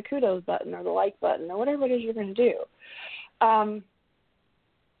the kudos button or the like button or whatever it is you're going to do.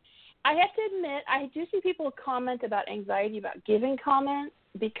 I have to admit, I do see people comment about anxiety about giving comments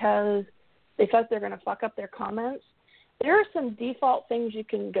because they thought they're going to fuck up their comments. There are some default things you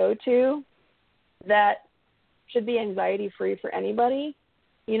can go to that should be anxiety-free for anybody,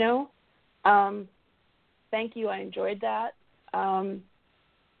 Thank you, I enjoyed that.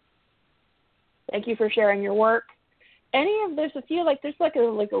 Thank you for sharing your work. There's a few, there's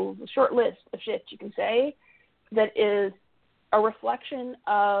a short list of shit you can say that is a reflection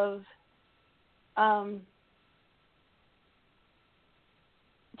of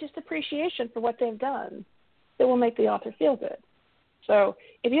just appreciation for what they've done that will make the author feel good. So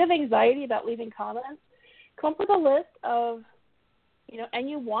if you have anxiety about leaving comments, come up with a list of, and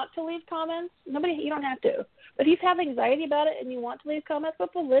you want to leave comments, you don't have to. But if you have anxiety about it and you want to leave comments, come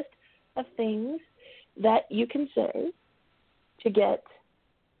up with a list of things that you can say to get.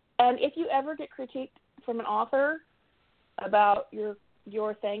 And if you ever get critiqued from an author about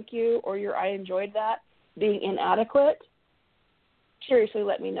your thank you or your I enjoyed that being inadequate, seriously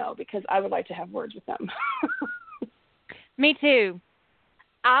let me know because I would like to have words with them. Me too.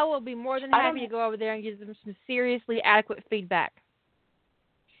 I will be more than happy to go over there and give them some seriously adequate feedback.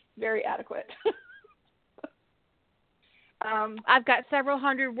 Very adequate. I've got several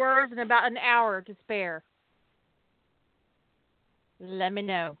hundred words and about an hour to spare. Let me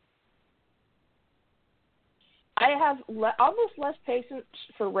know. I have almost less patience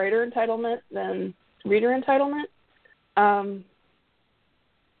for writer entitlement than reader entitlement.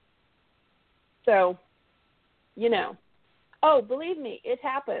 So, oh, believe me, it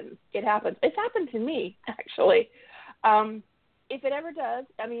happens. It happens. It's happened to me, actually. If it ever does,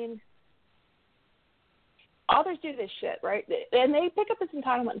 authors do this shit, right? And they pick up this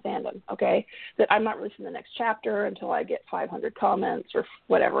entitlement fandom, okay, that I'm not releasing the next chapter until I get 500 comments or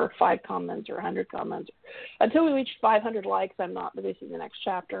whatever, 5 comments or 100 comments. Until we reach 500 likes, I'm not releasing the next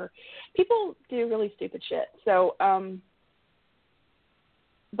chapter. People do really stupid shit. So,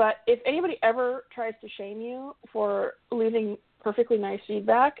 but if anybody ever tries to shame you for leaving perfectly nice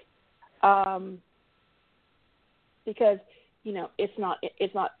feedback, because, it's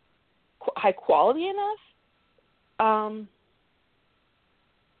not high quality enough,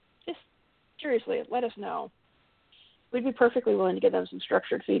 just seriously, let us know. We'd be perfectly willing to give them some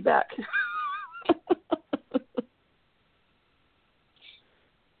structured feedback.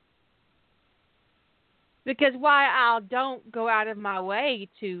 Because why I don't go out of my way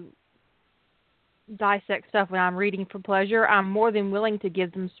to dissect stuff when I'm reading for pleasure, I'm more than willing to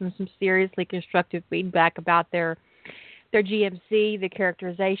give them some seriously constructive feedback about their GMC, their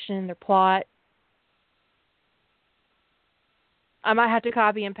characterization, their plot. I might have to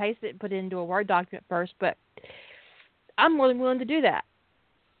copy and paste it and put it into a Word document first, but I'm more than willing to do that.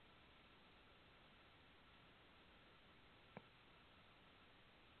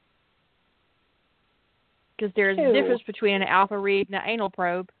 Because there's a difference between an alpha read and an anal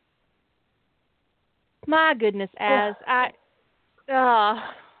probe. My goodness, did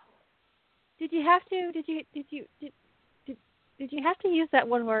you have to? Did you have to use that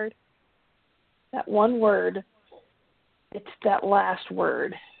one word? That one word. It's that last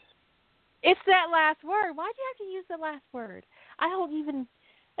word. It's that last word. Why do you have to use the last word? I don't even.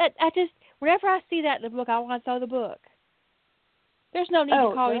 Whenever I see that in the book, I want to throw the book. There's no need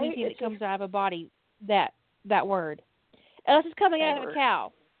to call anything that comes out of a body that word, unless it's coming out of a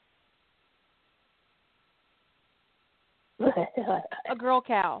cow. A girl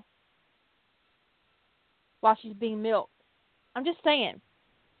cow. While she's being milked. I'm just saying.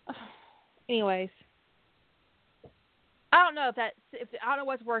 Anyways. I don't know I don't know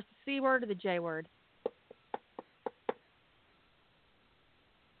what's worse, the C word or the J word.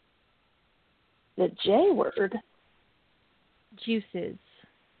 The J word? Juices.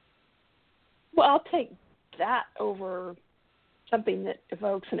 Well, I'll take that over something that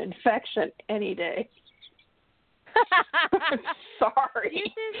evokes an infection any day. Sorry.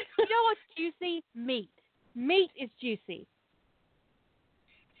 Juices? You know what's juicy? Meat. Meat is juicy.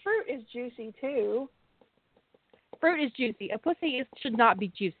 Fruit is juicy, too. Fruit is juicy. A pussy should not be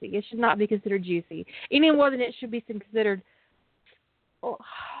juicy. It should not be considered juicy. Any more than it should be considered... Oh.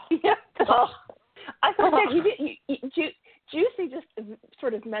 Yeah. Oh. I thought juicy just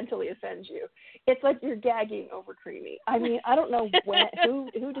sort of mentally offends you. It's like you're gagging over creamy. I mean, I don't know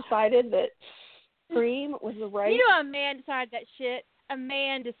who decided that cream was the right... You know a man decided that shit. A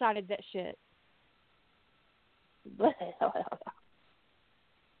man decided that shit.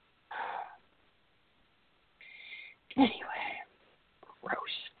 Anyway, gross.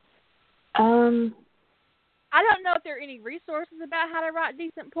 I don't know if there are any resources about how to write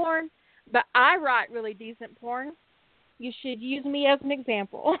decent porn, but I write really decent porn. You should use me as an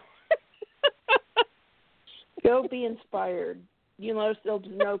example. Go be inspired. You notice there's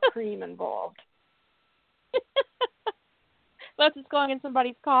no cream involved. Unless it's going in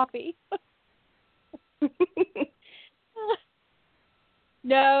somebody's coffee.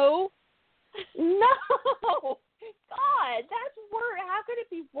 No. No. God, that's worse. How could it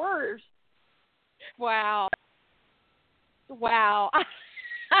be worse? Wow.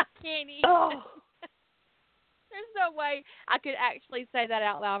 I can't even. Oh. There's no way I could actually say that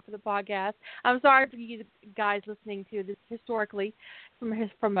out loud for the podcast. I'm sorry for you guys listening to this historically from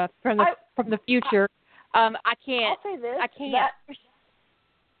the future. I can't. I'll say this. I can't.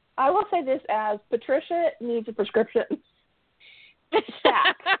 I will say this as Patricia needs a prescription.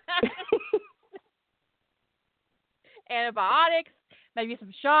 Stack. Antibiotics, maybe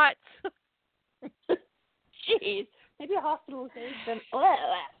some shots. Jeez, maybe a hospitalization.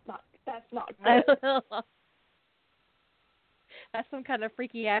 That's not good. That's some kind of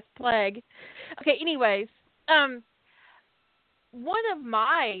freaky ass plague. Okay, anyways, one of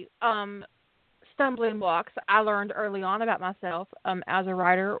my stumbling blocks I learned early on about myself as a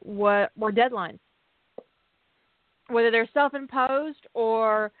writer were deadlines. Whether they're self-imposed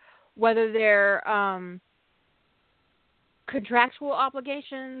or whether they're contractual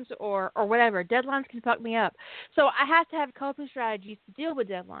obligations or whatever. Deadlines can fuck me up. So I have to have coping strategies to deal with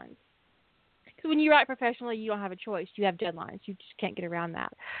deadlines. Because when you write professionally, you don't have a choice. You have deadlines. You just can't get around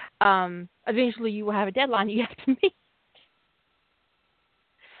that. Eventually, you will have a deadline you have to meet.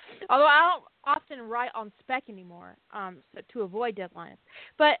 Although I don't often write on spec anymore so to avoid deadlines.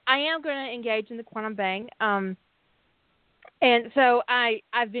 But I am going to engage in the quantum bang. And so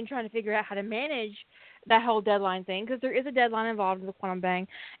I've been trying to figure out how to manage that whole deadline thing because there is a deadline involved in the quantum bang.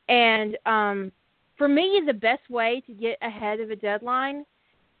 And for me, the best way to get ahead of a deadline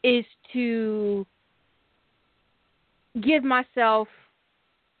is to give myself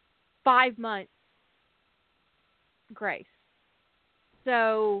 5 months grace.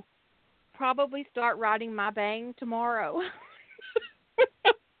 So probably start writing my bang tomorrow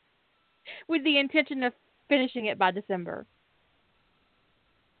with the intention of finishing it by December.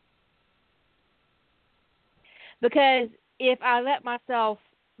 Because if I let myself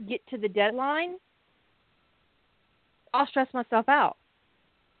get to the deadline, I'll stress myself out.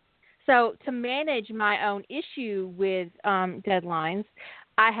 So to manage my own issue with deadlines,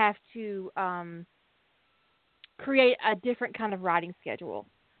 I have to create a different kind of writing schedule.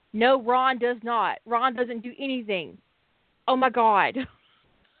 No, Ron does not. Ron doesn't do anything. Oh, my God.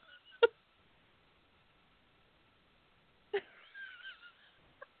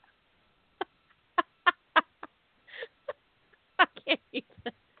 I can't even.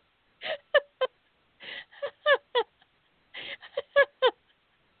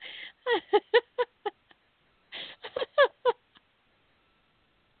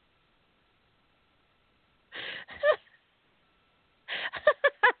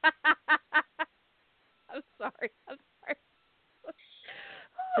 I'm sorry.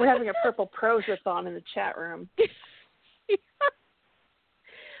 We're having a purple prosathon in the chat room.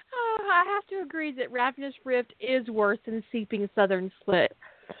 I have to agree that Ravenous Rift is worse than Seeping Southern Slit,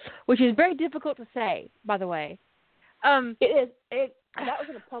 which is very difficult to say, by the way. It is. That was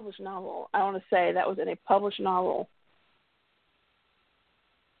in a published novel. I want to say that was in a published novel.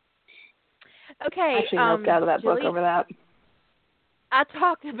 Okay. I actually noped out of that book over that. I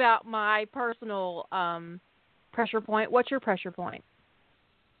talked about my personal pressure point. What's your pressure point?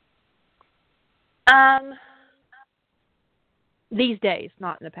 These days,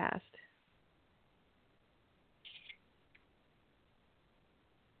 not in the past.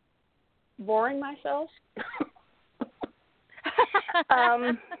 Boring myself.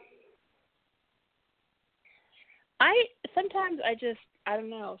 Sometimes I don't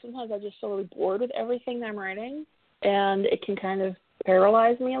know. Sometimes I just feel really bored with everything that I'm writing, and it can kind of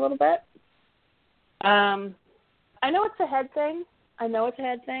paralyze me a little bit. I know it's a head thing.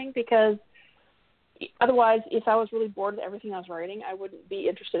 Because otherwise, if I was really bored with everything I was writing, I wouldn't be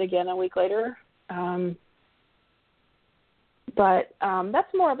interested again a week later. But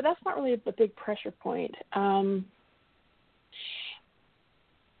that's not really a big pressure point.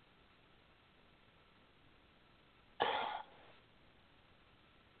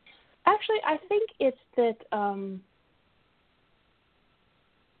 Actually, I think it's that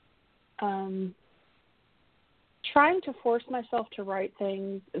trying to force myself to write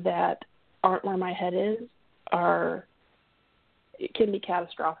things that aren't where my head is it can be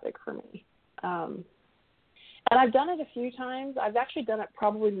catastrophic for me. And I've done it a few times. I've actually done it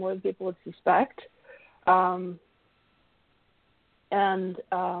probably more than people would suspect.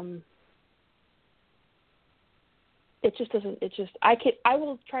 It just doesn't, I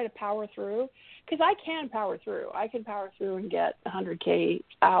will try to power through, because I can power through. I can power through and get 100K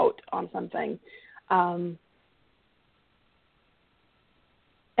out on something.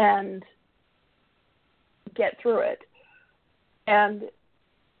 And get through it. And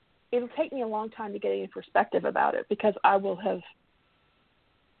it'll take me a long time to get any perspective about it, because I will have,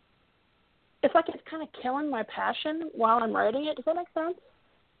 it's like it's kind of killing my passion while I'm writing it. Does that make sense?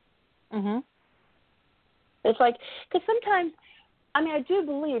 Mm-hmm. It's like, because sometimes, I do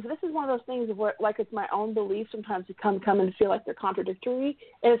believe, this is one of those things where, like, it's my own belief, sometimes you come and feel like they're contradictory,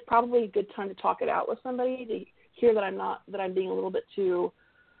 and it's probably a good time to talk it out with somebody to hear that I'm being a little bit too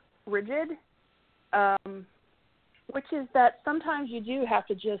rigid, which is that sometimes you do have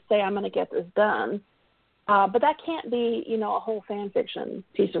to just say, I'm going to get this done, but that can't be, a whole fan fiction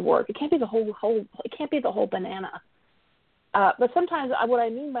piece of work. It can't be the whole it can't be the whole banana. But sometimes what I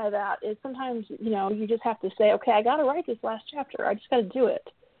mean by that is sometimes, you just have to say, okay, I got to write this last chapter. I just got to do it.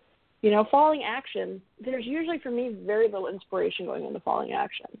 Falling action, there's usually for me very little inspiration going into falling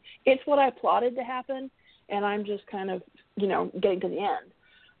action. It's what I plotted to happen, and I'm just kind of, getting to the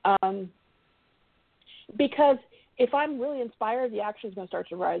end. Because if I'm really inspired, the action is going to start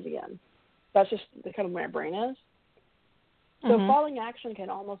to rise again. That's just the kind of where my brain is. So falling action can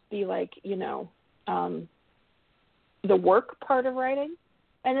almost be like, the work part of writing,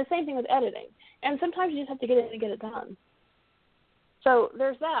 and the same thing with editing. And sometimes you just have to get in and get it done. So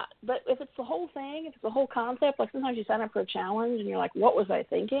there's that. But if it's the whole thing, if it's the whole concept, like sometimes you sign up for a challenge and you're like, what was I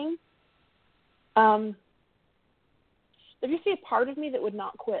thinking? There used to be a part of me that would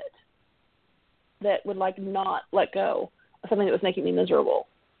not quit, that would not let go of something that was making me miserable.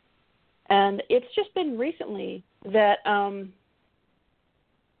 And it's just been recently that I've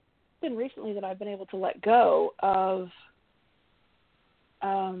been able to let go of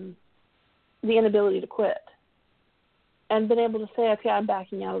the inability to quit, and been able to say, okay, I'm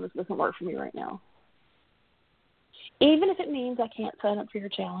backing out of this. It doesn't work for me right now. Even if it means I can't sign up for your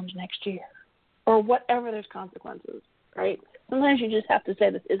challenge next year, or whatever, there's consequences, right? Sometimes you just have to say,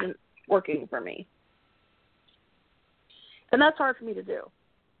 this isn't working for me. And that's hard for me to do.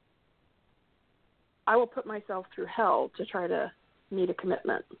 I will put myself through hell to try to meet a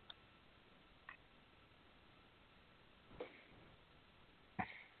commitment.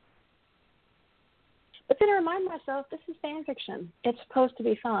 But then I remind myself, this is fan fiction. It's supposed to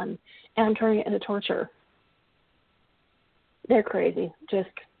be fun, and I'm turning it into torture. They're crazy. You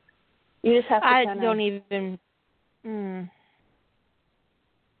just have to I don't even... I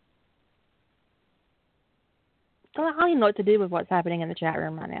don't even know what to do with what's happening in the chat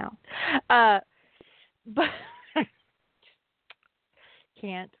room right now. But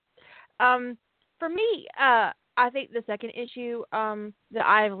can't. For me, I think the second issue that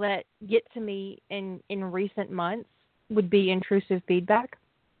I've let get to me in recent months would be intrusive feedback.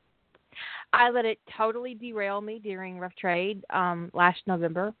 I let it totally derail me during Rough Trade last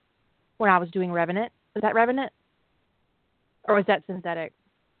November when I was doing Revenant. Was that Revenant? Or was that Synthetic?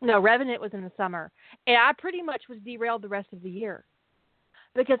 No, Revenant was in the summer. And I pretty much was derailed the rest of the year.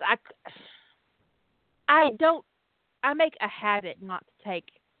 Because I make a habit not to take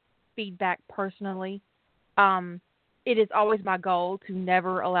feedback personally. It is always my goal to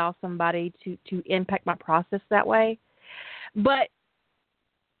never allow somebody to impact my process that way. But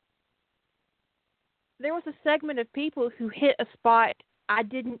there was a segment of people who hit a spot I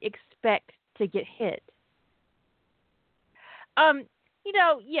didn't expect to get hit.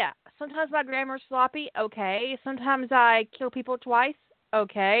 Yeah, sometimes my grammar is sloppy, okay. Sometimes I kill people twice,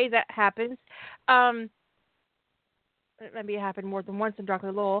 okay, that happens. Maybe it happened more than once in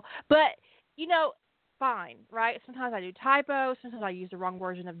Dr. Lowell. But, fine, right? Sometimes I do typos. Sometimes I use the wrong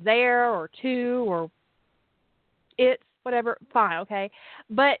version of there or to or it's whatever, fine, okay.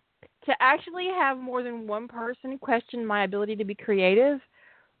 But to actually have more than one person question my ability to be creative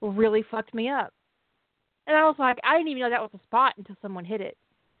really fucked me up. And I was like, I didn't even know that was a spot until someone hit it.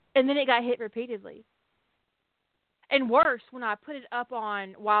 And then it got hit repeatedly. And worse, when I put it up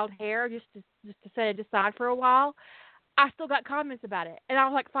on Wild Hair just to set it aside for a while, I still got comments about it. And I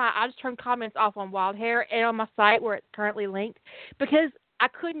was like, fine, I just turned comments off on Wild Hair and on my site where it's currently linked because I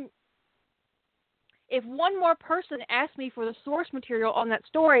couldn't. If one more person asked me for the source material on that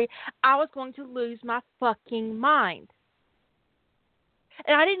story, I was going to lose my fucking mind.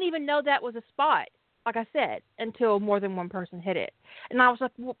 And I didn't even know that was a spot, like I said, until more than one person hit it. And I was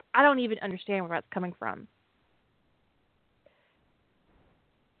like, well, I don't even understand where that's coming from.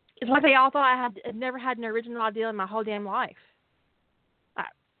 It's like they all thought I had never had an original idea in my whole damn life.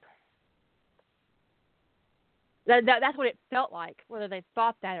 That's what it felt like, whether they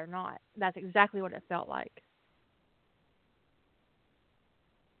thought that or not. That's exactly what it felt like.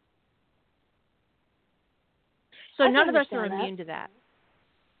 So none of us are immune to that.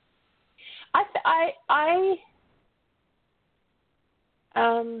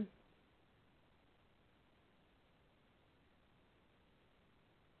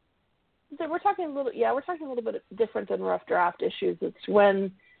 So we're talking a little bit different than rough draft issues. It's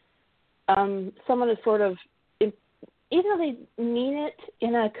when someone is sort of, even though they mean it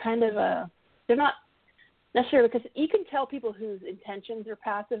in a kind of they're not necessarily, because you can tell people whose intentions are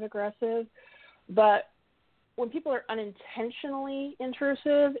passive aggressive, but when people are unintentionally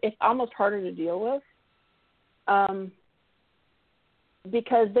intrusive, it's almost harder to deal with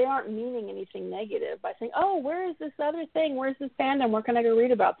because they aren't meaning anything negative by saying, oh, where is this other thing? Where's this fandom? Where can I go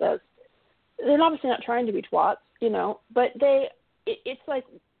read about this? They're obviously not trying to be twats, but it's like,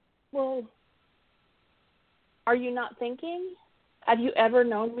 well, are you not thinking? Have you ever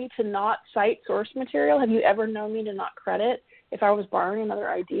known me to not cite source material? Have you ever known me to not credit if I was borrowing another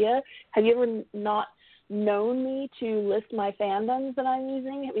idea? Have you ever not known me to list my fandoms that I'm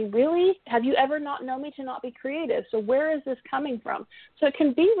using? I mean, really? Have you ever not known me to not be creative? So where is this coming from? So it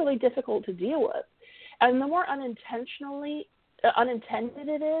can be really difficult to deal with. And the more unintended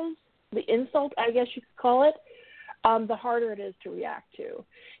it is, the insult, I guess you could call it, the harder it is to react to.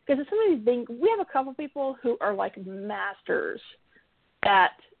 Because some of these things, we have a couple people who are like masters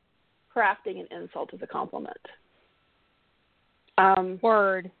at crafting an insult as a compliment.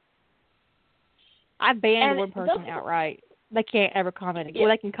 Word. I banned one person outright. They can't ever comment again. Yeah.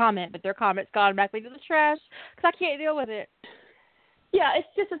 Well, they can comment, but their comment's gone back into the trash because I can't deal with it. Yeah,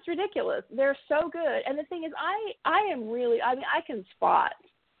 it's ridiculous. They're so good. And the thing is, I can spot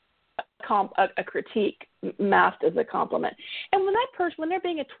a critique masked as a compliment. And when they're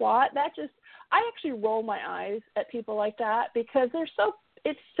being a twat, I actually roll my eyes at people like that because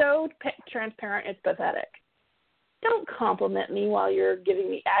it's so transparent, it's pathetic. Don't compliment me while you're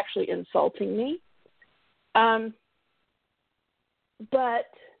actually insulting me. But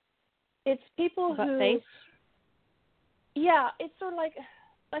it's people who, yeah, it's sort of like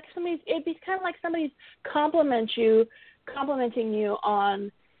it'd be kind of like somebody's complimenting you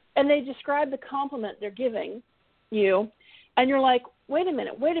on, and they describe the compliment they're giving you, and you're like, wait a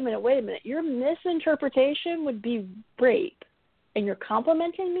minute. Your misinterpretation would be rape, and you're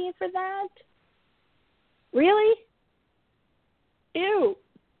complimenting me for that? Really? Ew.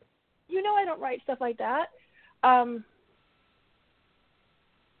 I don't write stuff like that. I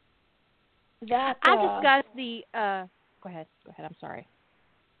discussed the go ahead, I'm sorry.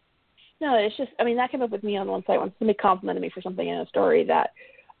 No, it's just, that came up with me on one site when somebody complimented me for something in a story that,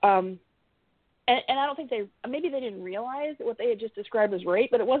 and I don't think maybe they didn't realize what they had just described as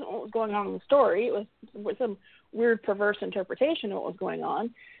rape, but it wasn't what was going on in the story. It was some weird, perverse interpretation of what was going on,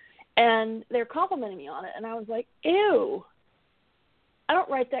 and they're complimenting me on it, and I was like, ew, I don't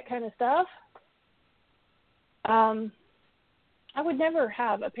write that kind of stuff. I would never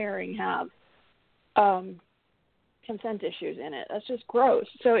have a pairing have consent issues in it. That's just gross.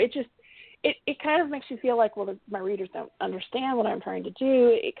 So it kind of makes you feel like, well, my readers don't understand what I'm trying to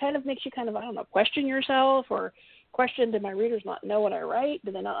do. It kind of makes you question yourself, or question, did my readers not know what I write?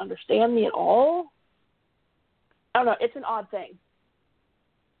 Do they not understand me at all? I don't know. It's an odd thing.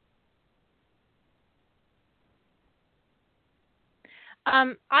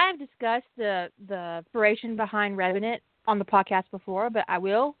 I have discussed the inspiration behind Revenant on the podcast before, but I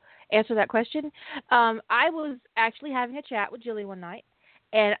will answer that question. I was actually having a chat with Jilly one night,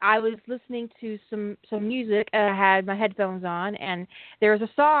 and I was listening to some music, and I had my headphones on, and there was a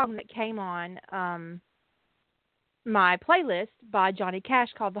song that came on my playlist by Johnny Cash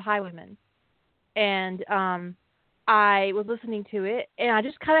called The Highwayman. And I I was listening to it, and I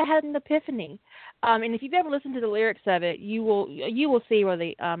just kind of had an epiphany. And if you've ever listened to the lyrics of it, you will see where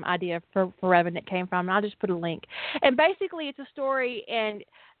the idea for Revenant came from. And I'll just put a link. And basically, it's a story, and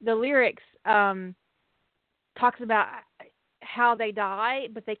the lyrics talks about how they die,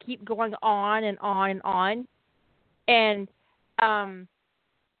 but they keep going on and on and on. And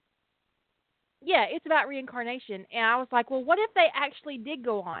yeah, it's about reincarnation. And I was like, well, what if they actually did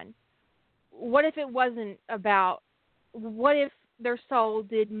go on? What if it wasn't about? What if their soul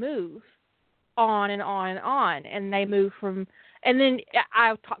did move on and on and on, and they moved from? And then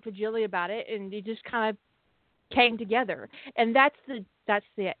I talked to Jilly about it, and it just kind of came together. And that's the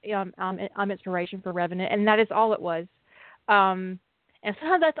inspiration for Revenant, and that is all it was. And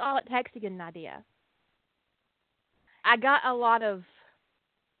sometimes that's all it takes to get an idea. I got a lot of,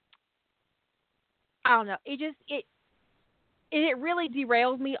 I don't know, it really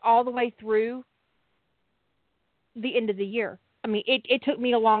derailed me all the way through the end of the year. I mean, it took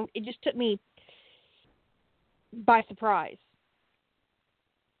me it just took me by surprise.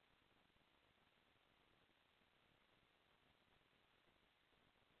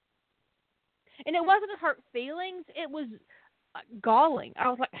 And it wasn't hurt feelings, it was galling. I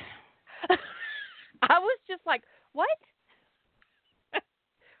was like, I was just like, what? Where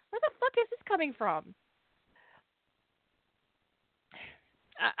the fuck is this coming from?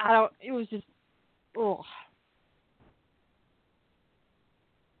 I don't, it was just, oh.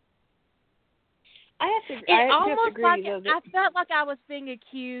 I have to agree, like though, I felt like I was being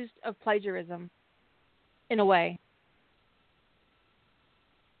accused of plagiarism, in a way.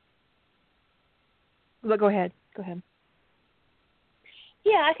 But go ahead.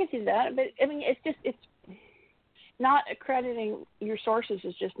 Yeah, I can see that, but I mean, it's not accrediting your sources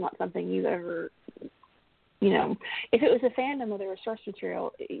is just not something you've ever, if it was a fandom or there was source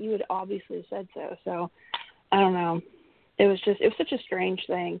material, you would obviously have said so. So, I don't know. It was such a strange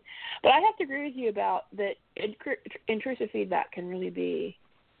thing. But I have to agree with you about that intrusive feedback can really be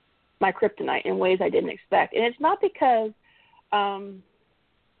my kryptonite in ways I didn't expect. And it's not because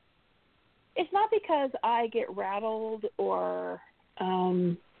I get rattled or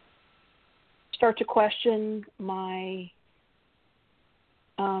start to question my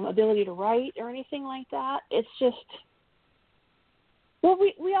ability to write or anything like that. It's just, well,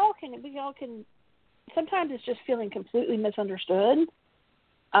 we all can. Sometimes it's just feeling completely misunderstood.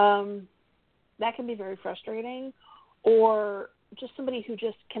 That can be very frustrating, or just somebody who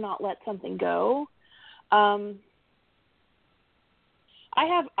just cannot let something go. I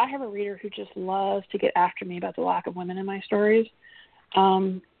have a reader who just loves to get after me about the lack of women in my stories.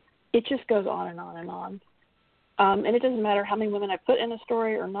 It just goes on and on and on. And it doesn't matter how many women I put in a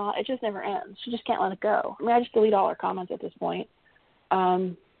story or not. It just never ends. She just can't let it go. I mean, I just delete all her comments at this point.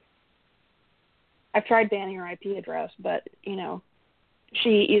 I've tried banning her IP address, but, she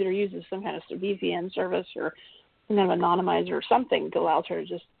either uses some kind of VPN service or some kind of anonymizer or something that allows her to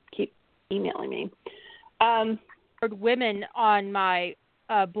just keep emailing me. Women on my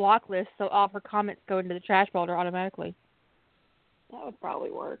block list, so all of her comments go into the trash folder automatically. That would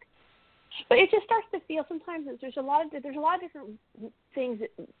probably work. But it just starts to feel sometimes that there's a lot of different things that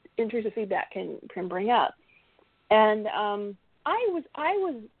intrusive feedback can bring up. And it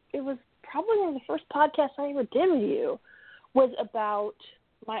was probably one of the first podcasts I ever did with you was about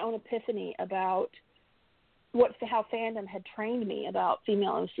my own epiphany about how fandom had trained me about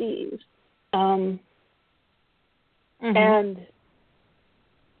female OCs. And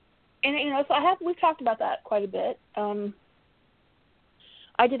so we've talked about that quite a bit.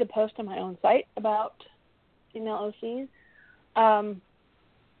 I did a post on my own site about female OCs.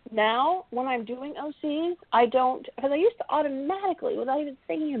 Now, when I'm doing OCs, I don't, because I used to automatically, without even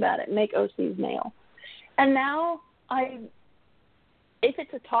thinking about it, make OCs male. And now if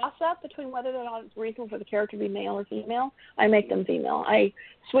it's a toss-up between whether or not it's reasonable for the character to be male or female, I make them female. I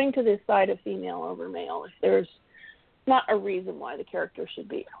swing to this side of female over male if there's not a reason why the character should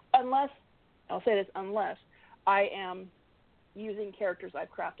be. Unless I am using characters I've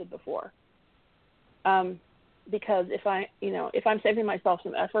crafted before. Because if I'm saving myself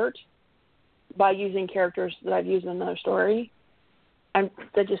some effort by using characters that I've used in another story,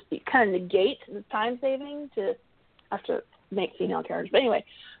 that just kind of negate the time saving to have to make female characters. But anyway,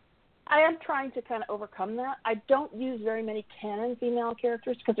 I am trying to kind of overcome that. I don't use very many canon female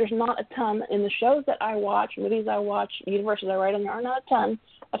characters because there's not a ton in the shows that I watch, movies I watch, universes I write on. There are not a ton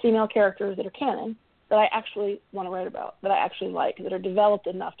of female characters that are canon that I actually want to write about, that I actually like, that are developed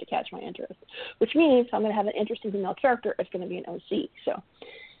enough to catch my interest, which means I'm going to have an interesting female character. It's going to be an OC. So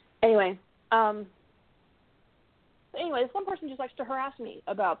anyway, this one person just likes to harass me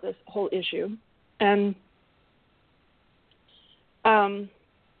about this whole issue. And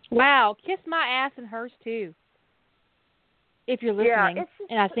Wow, kiss my ass and hers too. If you're listening, yeah, it's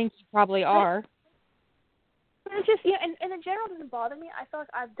just, and I think you probably are. it's just and in general, it doesn't bother me. I feel like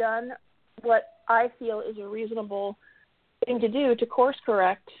I've done what I feel is a reasonable thing to do to course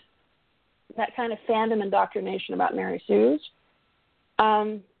correct that kind of fandom indoctrination about Mary Sue's.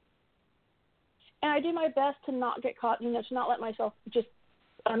 And I do my best to not get caught, to not let myself just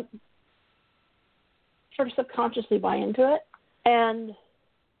sort of subconsciously buy into it. And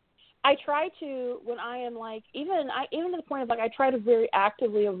I try to, when I am like, even to the point of like, I try to very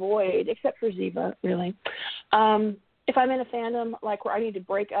actively avoid, except for Ziva, really. If I'm in a fandom like where I need to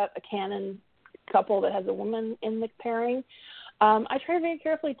break up a canon couple that has a woman in the pairing, I try very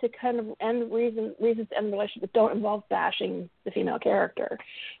carefully to kind of end reasons to end the relationship that don't involve bashing the female character.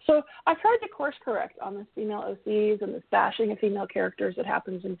 So I've tried to course correct on this female OCs and this bashing of female characters that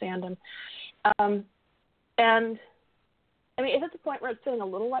happens in fandom. And I mean, it's at the point where it's feeling a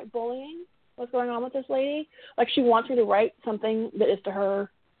little like bullying, what's going on with this lady. Like she wants me to write something that is to her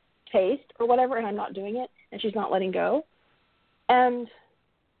taste or whatever, and I'm not doing it, and she's not letting go. And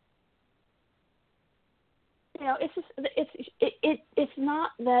you know, it's just it's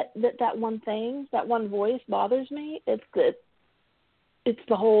not that one thing, that one voice bothers me. It's the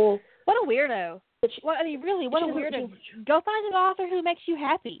whole. What a weirdo! Well, I mean, really, what a weirdo! Go find an author who makes you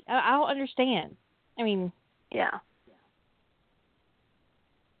happy. I don't understand. I mean, yeah.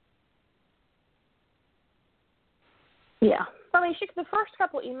 Yeah. I mean, the first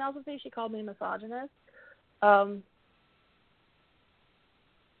couple of emails with me, she called me a misogynist. You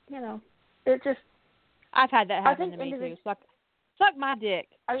know, it just. I've had that happen to me too. Suck my dick.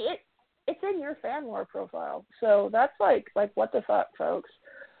 I mean, it's in your fan lore profile, so that's like what the fuck, folks.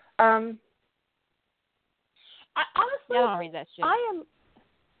 I honestly, I don't read that shit. I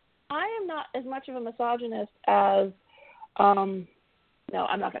am not as much of a misogynist as. No,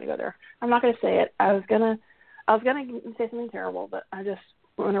 I'm not going to go there. I'm not going to say it. I was gonna say something terrible, but I just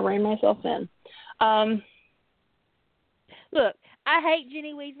want to rein myself in. Look, I hate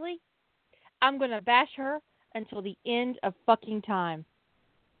Ginny Weasley. I'm going to bash her until the end of fucking time.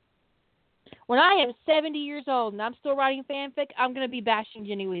 When I am 70 years old and I'm still writing fanfic, I'm going to be bashing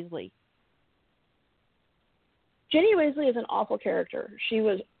Ginny Weasley. Ginny Weasley is an awful character. She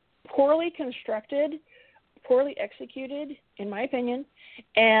was poorly constructed, poorly executed, in my opinion,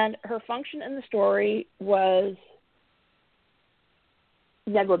 and her function in the story was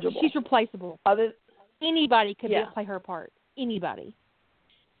negligible. She's replaceable. Anybody could play her part. Anybody.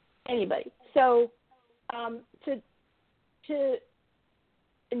 So, to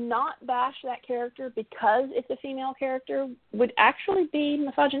not bash that character because it's a female character would actually be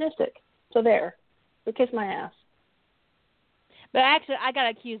misogynistic. So there. So kiss my ass. But actually, I got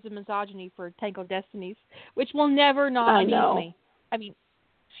accused of misogyny for Tangled Destinies, which will never not amuse me. I mean,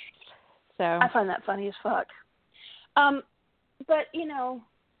 so. I find that funny as fuck. But, you know,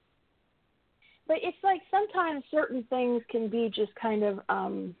 but it's like sometimes certain things can be just kind of,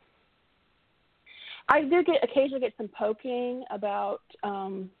 I do occasionally get some poking about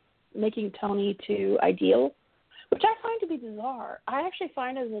making Tony too ideal, which I find to be bizarre. I actually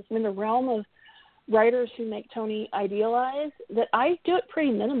find as in the realm of writers who make Tony idealized that I do it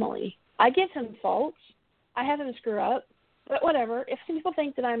pretty minimally. I give him faults. I have him screw up, but whatever. If some people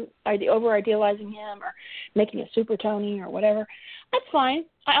think that I'm over-idealizing him or making a super Tony or whatever, that's fine.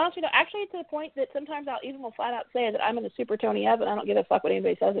 I honestly don't. Actually, to the point that sometimes I'll even will flat out say that I'm in a super Tony Evan. I don't give a fuck what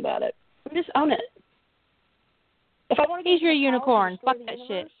anybody says about it. Just own it. If I want to He's your unicorn. Fuck that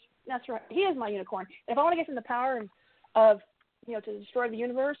shit. That's right. He is my unicorn. If I want to get him the power of you know, to destroy the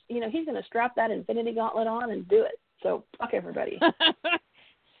universe, you know, he's going to strap that Infinity Gauntlet on and do it. So fuck everybody.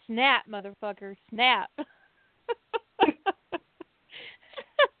 Snap, motherfucker. Snap.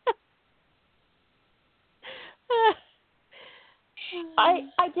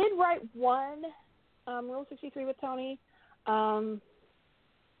 I did write one Rule 63 with Tony. I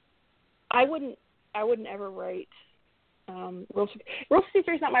wouldn't ever write Rule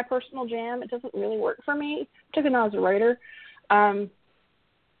 63 is not my personal jam. It doesn't really work for me, particularly not as a writer. I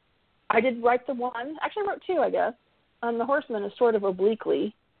did write the one. Actually, I wrote two, I guess. The Horseman is sort of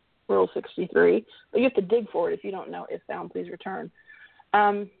obliquely Rule 63, but you have to dig for it if you don't know If Found, Please Return.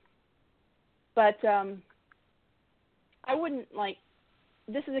 But I wouldn't, like,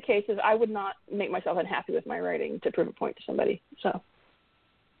 this is a case of I would not make myself unhappy with my writing to prove a point to somebody. So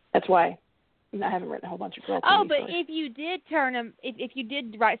that's why I haven't written a whole bunch of girl. Oh, but if you did if you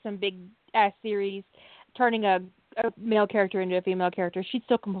did write some big ass series, turning a male character into a female character, she'd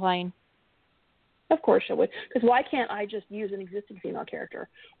still complain. Of course she would. Because why can't I just use an existing female character?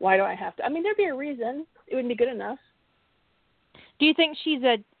 Why do I have to? I mean, there'd be a reason. It wouldn't be good enough. Do you think she's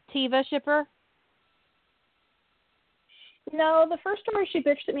a Tiva shipper? No, the first story she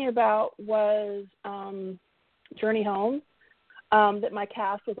bitched at me about was Journey Home, that my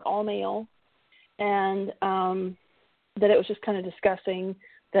cast was all male, and that it was just kind of disgusting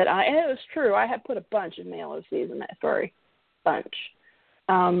and it was true, I had put a bunch of male OCs in that story. Bunch.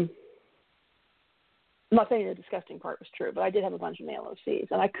 I'm not saying the disgusting part was true, but I did have a bunch of male OCs,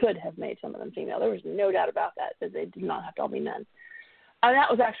 and I could have made some of them female. There was no doubt about that they did not have to all be men. And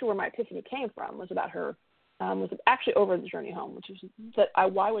that was actually where my epiphany came from, was about her, was actually over the Journey Home, which is that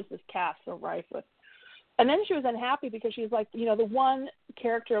why was this cast so rife with? And then she was unhappy because she was like, the one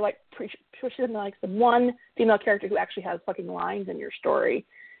character, like, she like the one female character who actually has fucking lines in your story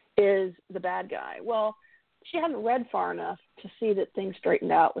is the bad guy. Well, she hadn't read far enough to see that things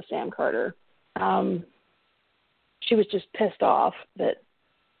straightened out with Sam Carter. She was just pissed off that,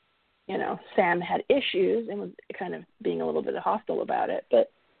 Sam had issues and was kind of being a little bit hostile about it.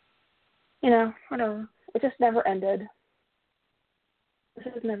 But, whatever. It just never ended.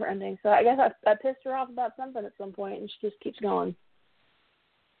 This is never ending. So I guess I pissed her off about something at some point, and she just keeps going.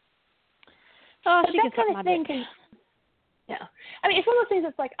 Oh, but she that can kind of thing can, yeah. I mean, it's one of those things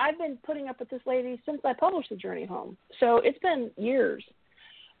that's like I've been putting up with this lady since I published The Journey Home. So it's been years.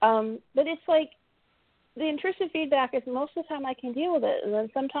 But it's like the intrusive feedback is most of the time I can deal with it. And then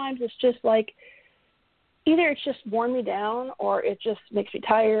sometimes it's just like either it's just worn me down or it just makes me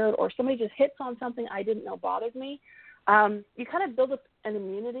tired or somebody just hits on something I didn't know bothered me. You kind of build up an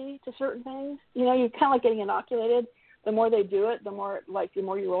immunity to certain things. You're kind of like getting inoculated. The more they do it, the more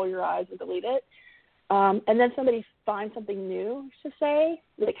you roll your eyes and delete it. And then somebody finds something new to say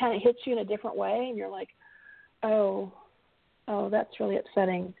that kind of hits you in a different way, and you're like, oh, that's really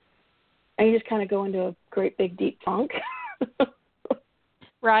upsetting. And you just kind of go into a great big deep funk.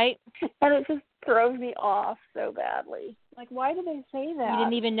 Right. And it just throws me off so badly. Like, why did they say that? You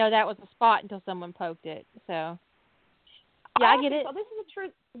didn't even know that was a spot until someone poked it. So, yeah, I get it. So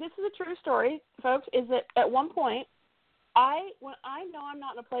this is a true story, folks, is that at one point, when I know I'm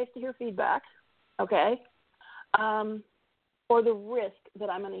not in a place to hear feedback, okay, or the risk that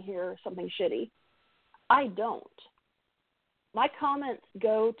I'm going to hear something shitty, I don't. My comments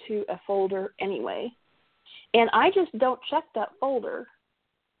go to a folder anyway, and I just don't check that folder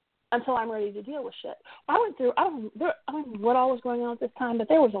until I'm ready to deal with shit. I went through, I don't know what all was going on at this time, but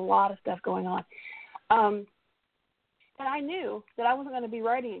there was a lot of stuff going on. And I knew that I wasn't going to be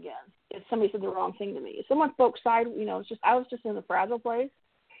writing again if somebody said the wrong thing to me. If someone spoke I was just in a fragile place.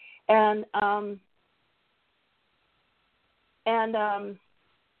 And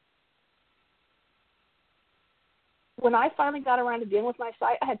when I finally got around to dealing with my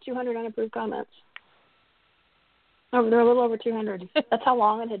site, I had 200 unapproved comments. There were a little over 200. That's how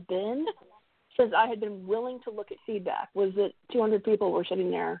long it had been since I had been willing to look at feedback, was that 200 people were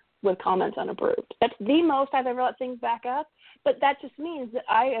sitting there with comments unapproved. That's the most I've ever let things back up, but that just means that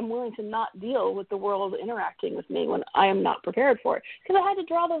I am willing to not deal with the world interacting with me when I am not prepared for it, because I had to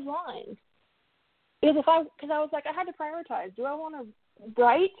draw those lines. Because I was like, I had to prioritize. Do I want to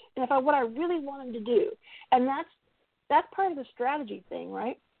write? And what I really wanted to do. And that's part of the strategy thing,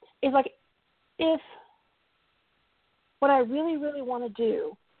 right? Is like, if what I really, really want to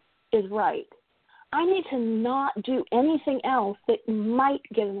do is write, I need to not do anything else that might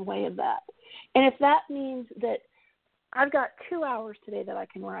get in the way of that. And if that means that I've got 2 hours today that I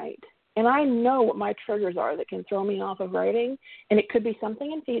can write, and I know what my triggers are that can throw me off of writing, and it could be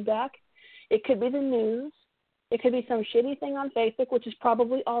something in feedback, it could be the news, it could be some shitty thing on Facebook, which is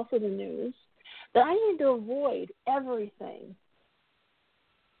probably also the news, that I need to avoid everything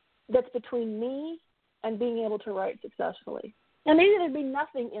that's between me and being able to write successfully. Now, maybe there'd be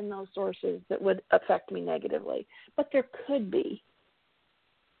nothing in those sources that would affect me negatively, but there could be.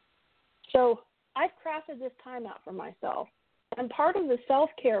 So I've crafted this time out for myself. And part of the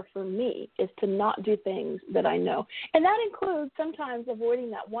self-care for me is to not do things that I know. And that includes sometimes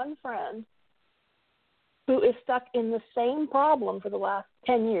avoiding that one friend who is stuck in the same problem for the last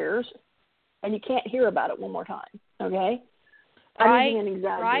 10 years, and you can't hear about it one more time, okay? I'm using an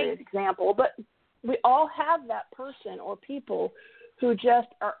exaggerated example, but we all have that person or people who just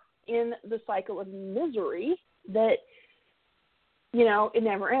are in the cycle of misery that, it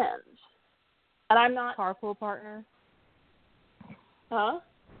never ends. And I'm not... Carpool partner? Huh?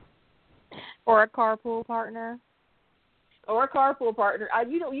 Or a carpool partner? Or a carpool partner.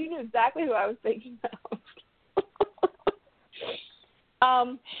 You knew exactly who I was thinking of.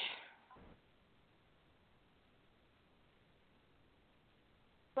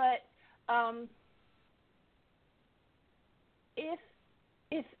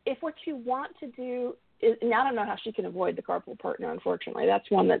 If what you want to do now I don't know how she can avoid the carpool partner, unfortunately. That's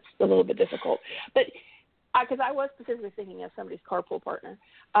one that's a little bit difficult. But because I was specifically thinking of somebody's carpool partner,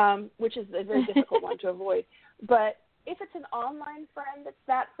 which is a very difficult one to avoid. But if it's an online friend that's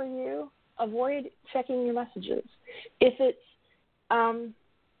that for you, avoid checking your messages. If it's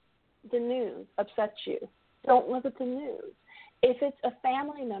the news upsets you, don't look at the news. If it's a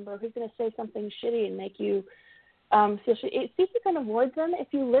family member who's going to say something shitty and make you feel shitty, see if you can avoid them. If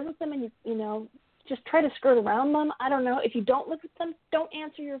you live with them and you know, just try to skirt around them. I don't know. If you don't live with them, don't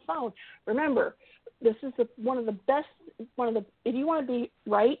answer your phone. Remember, this is if you want to be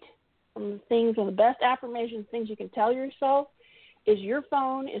right, one of the best affirmations, things you can tell yourself, is your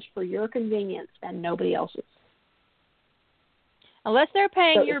phone is for your convenience and nobody else's. Unless they're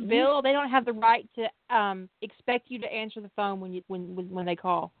paying your bill, they don't have the right to expect you to answer the phone when they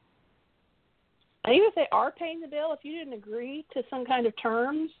call. And even if they are paying the bill, if you didn't agree to some kind of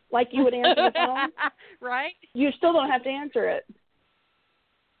terms, like you would answer the phone, right? You still don't have to answer it.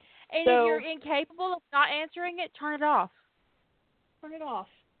 And if you're incapable of not answering it, turn it off. Turn it off.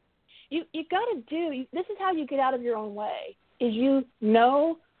 You got to do. This is how you get out of your own way. Is you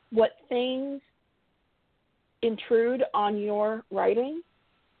know what things intrude on your writing,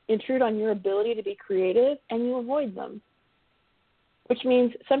 intrude on your ability to be creative, and you avoid them. Which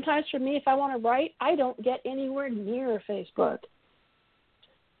means sometimes for me, if I want to write, I don't get anywhere near Facebook.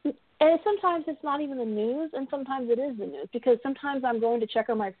 And sometimes it's not even the news, and sometimes it is the news, because sometimes I'm going to check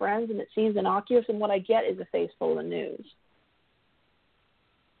on my friends, and it seems innocuous, and what I get is a face full of news.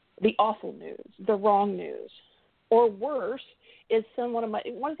 The awful news, the wrong news. Or worse is one of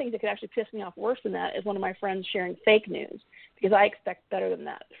the things that could actually piss me off worse than that is one of my friends sharing fake news, because I expect better than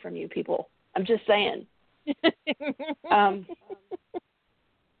that from you people. I'm just saying.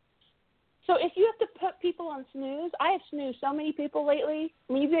 So if you have to put people on snooze, I have snoozed so many people lately.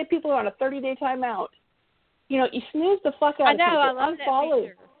 I mean, you've had people on a 30-day timeout. You know, you snooze the fuck out of people. I love that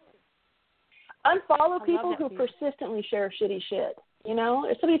feature. Unfollow people who persistently share shitty shit. You know,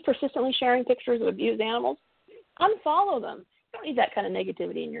 if somebody's persistently sharing pictures of abused animals, unfollow them. You don't need that kind of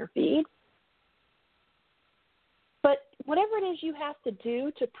negativity in your feed. But whatever it is you have to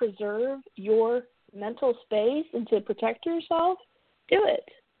do to preserve your mental space and to protect yourself, do it.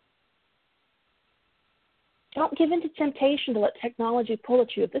 Don't give in to temptation to let technology pull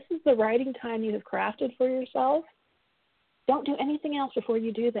at you. If this is the writing time you have crafted for yourself, don't do anything else before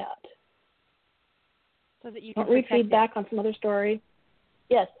you do that. So that you can don't read feedback on some other story.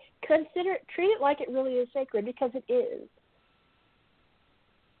 Yes, treat it like it really is sacred, because it is.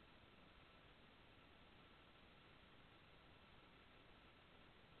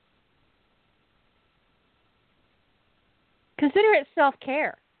 Consider it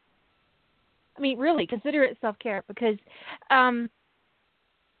self-care. I mean, really, consider it self-care, because... yeah,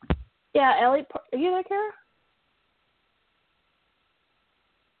 Ellie, are you there, Kara?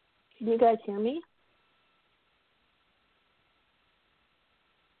 Can you guys hear me?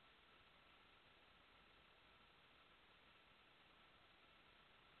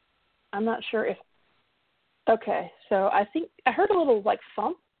 I'm not sure if... Okay, so I think I heard a little,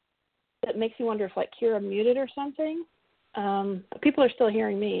 thump that makes you wonder if, Kira muted or something. People are still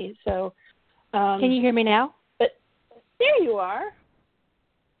hearing me, so... Can you hear me now? But there you are.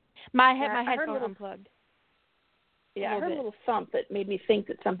 My headphone unplugged. Yeah, I heard a little thump that made me think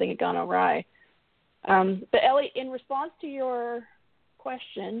that something had gone awry. But Ellie, in response to your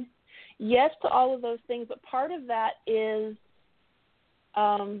question, yes to all of those things, but part of that is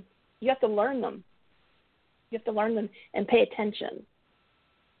you have to learn them. You have to learn them and pay attention.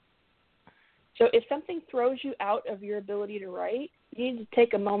 So if something throws you out of your ability to write, you need to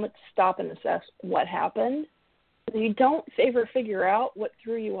take a moment to stop and assess what happened. If you don't figure out what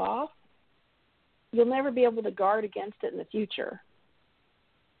threw you off, you'll never be able to guard against it in the future.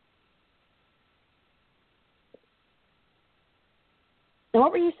 And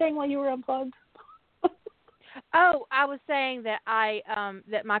what were you saying while you were unplugged? Oh, I was saying that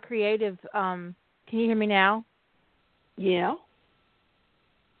that my creative. Can you hear me now? Yeah.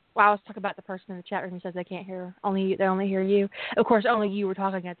 Well, I was talking about the person in the chat room who says they can't hear. They only hear you. Of course, only you were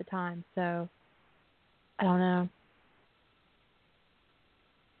talking at the time. So I don't know.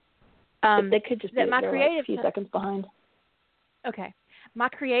 They could just be my creative a few seconds behind. Okay, my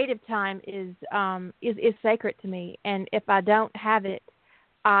creative time is sacred to me, and if I don't have it,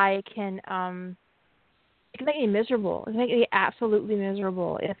 it can make me miserable. It can make me absolutely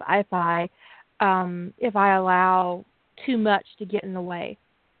miserable if I allow too much to get in the way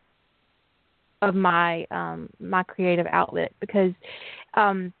of my my creative outlet, because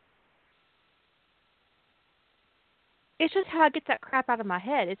it's just how I get that crap out of my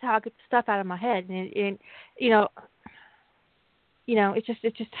head. It's how I get the stuff out of my head, and it's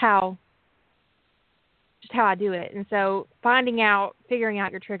just how I do it. And so figuring out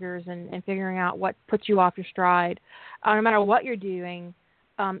your triggers and figuring out what puts you off your stride, no matter what you're doing,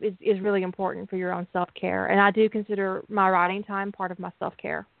 is really important for your own self-care. And I do consider my writing time part of my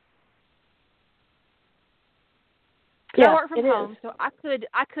self-care. Yeah, I work from home, is. so I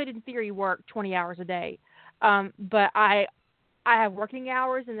could in theory work 20 hours a day. But I have working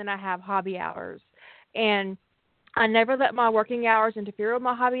hours and then I have hobby hours. And I never let my working hours interfere with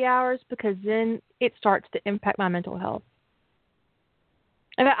my hobby hours, because then it starts to impact my mental health.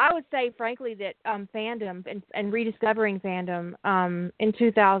 And I would say, frankly, that fandom and rediscovering fandom in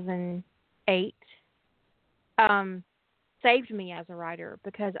 2008 saved me as a writer,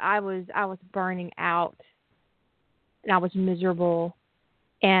 because I was burning out and I was miserable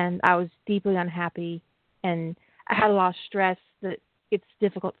and I was deeply unhappy and I had a lot of stress that it's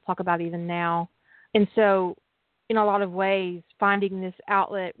difficult to talk about even now. And so, in a lot of ways, finding this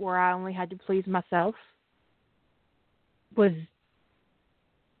outlet where I only had to please myself was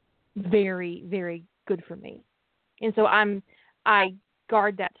very, very good for me. And so I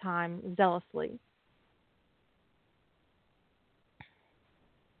guard that time zealously.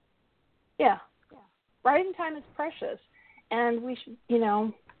 Yeah. Writing time is precious, and we should,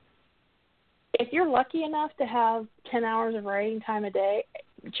 if you're lucky enough to have 10 hours of writing time a day,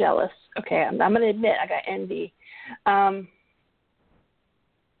 jealous. Okay, I'm going to admit I got envy.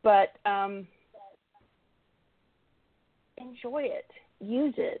 But enjoy it.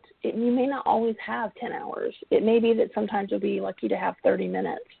 Use it. You may not always have 10 hours. It may be that sometimes you'll be lucky to have 30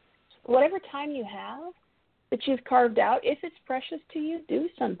 minutes. Whatever time you have that you've carved out, if it's precious to you, do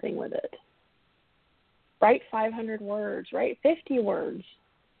something with it. Write 500 words. Write 50 words.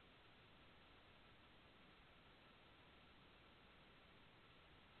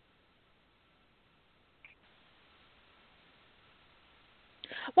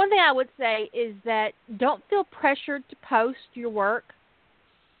 One thing I would say is that don't feel pressured to post your work,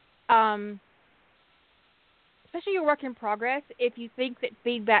 especially your work in progress, if you think that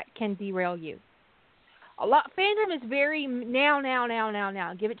feedback can derail you. Fandom is very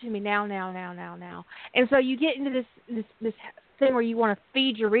now. Give it to me now. And so you get into this thing where you want to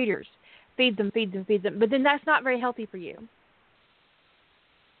feed your readers, feed them. But then that's not very healthy for you.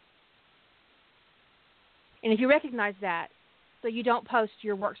 And if you recognize that, so you don't post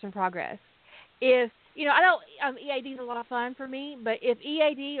your works in progress. If I don't, EAD is a lot of fun for me, but if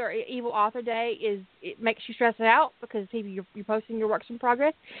EAD or Evil Author Day it makes you stress out because you're posting your works in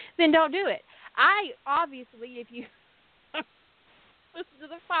progress, then don't do it. Obviously, if you listen to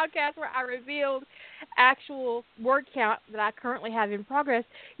the podcast where I revealed actual word count that I currently have in progress,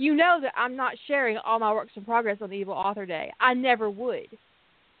 you know that I'm not sharing all my works in progress on Evil Author Day. I never would.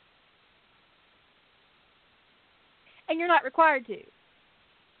 And you're not required to.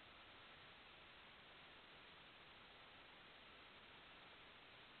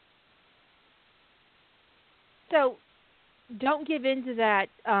 So don't give in to that.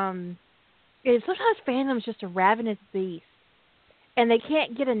 Sometimes fandom is just a ravenous beast, and they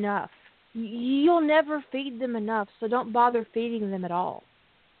can't get enough. You'll never feed them enough, so don't bother feeding them at all.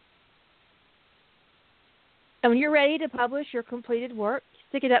 And when you're ready to publish your completed work,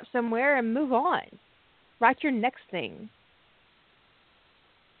 stick it up somewhere and move on. Write your next thing.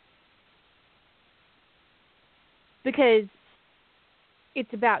 Because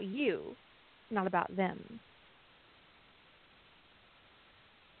it's about you, not about them.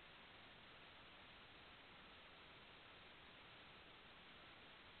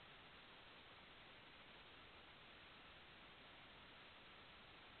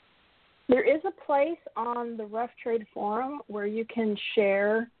 There is a place on the Rough Trade Forum where you can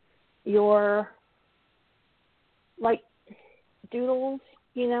share your, doodles,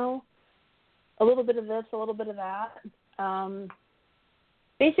 a little bit of this, a little bit of that.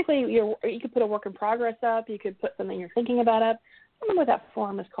 Basically, you could put a work in progress up. You could put something you're thinking about up. I don't know what that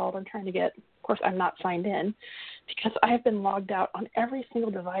forum is called. I'm trying to get, of course, I'm not signed in because I have been logged out on every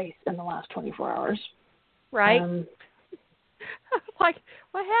single device in the last 24 hours. Right?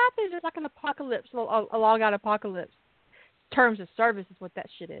 What happens? It's like an apocalypse, a log-out apocalypse. Terms of service is what that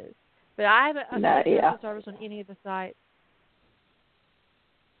shit is. But I haven't terms of service on any of the sites.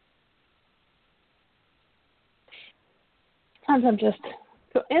 Sometimes I'm just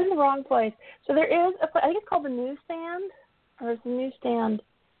in the wrong place. So there is I think it's called the Newsstand, or is the Newsstand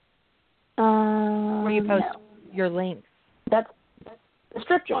where you post your links. That's the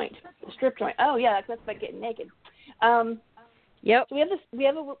Strip Joint. The Strip Joint. Oh yeah, that's like getting naked. Yep. So we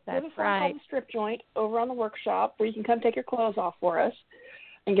have a forum right. called the Strip Joint over on the workshop where you can come take your clothes off for us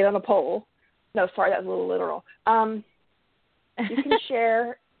and get on a pole. No, sorry, that was a little literal. You can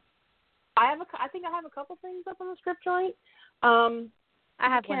share. I think I have a couple things up on the Strip Joint. I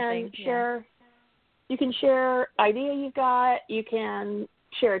have one thing. Share. You can share idea you've got. You can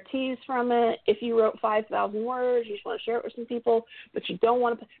share a tease from it. If you wrote 5,000 words, you just want to share it with some people, but you don't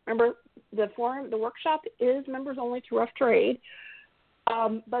want to. Remember, the workshop is members only to Rough Trade,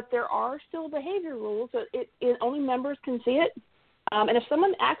 but there are still behavior rules. So it only members can see it. And if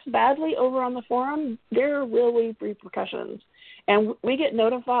someone acts badly over on the forum, there will be repercussions. And we get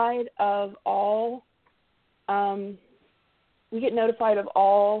notified of all.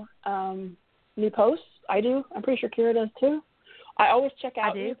 New posts. I do. I'm pretty sure Kira does too. I always check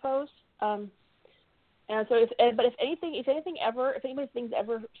out new posts. And so, if anybody's things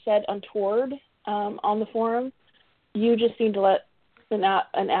ever said untoward on the forum, you just need to let an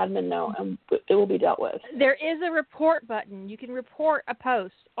admin know, and it will be dealt with. There is a report button. You can report a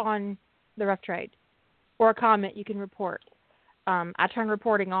post on the Rough Trade, or a comment you can report. I turn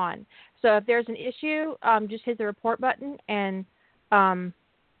reporting on. So if there's an issue, just hit the report button, and I'm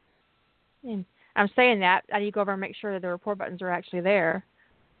saying that. I need to go over and make sure that the report buttons are actually there.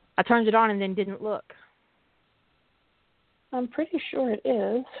 I turned it on and then didn't look. I'm pretty sure it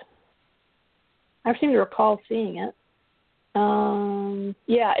is. I seem to recall seeing it.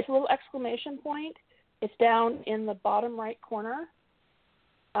 Yeah, it's a little exclamation point. It's down in the bottom right corner.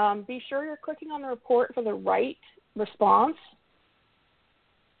 Be sure you're clicking on the report for the right response.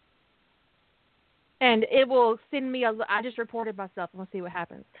 And it will send me I just reported myself, and we'll see what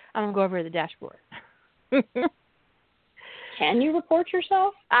happens. I'm going to go over to the dashboard. Can you report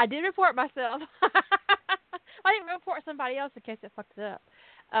yourself? I did report myself. I didn't report somebody else in case it fucked it up.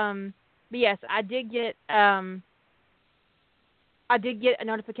 But yes, I did get a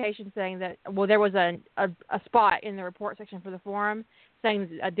notification saying that, well, there was a spot in the report section for the forum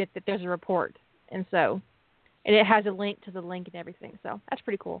saying that there's a report. And it has a link to the link and everything. So that's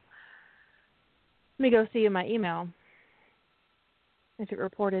pretty cool. Let me go see in my email if it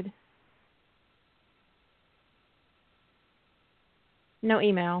reported. No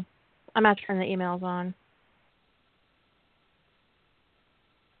email. I'm going to turn the emails on.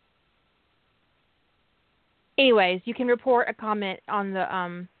 Anyways, you can report a comment on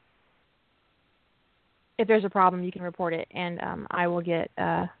the if there's a problem, you can report it, and I will get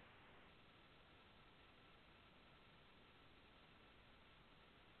a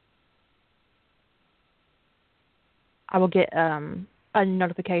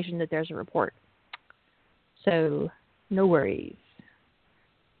notification that there's a report. So, no worries.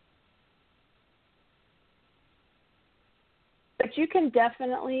 But you can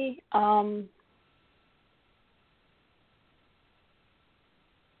definitely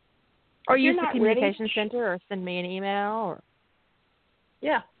or use the communication center, or send me an email, or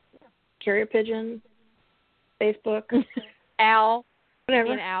carrier pigeon, Facebook, Owl,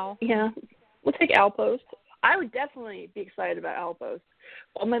 whatever. An Owl. Yeah, we'll take Owl Post. I would definitely be excited about Owl Post.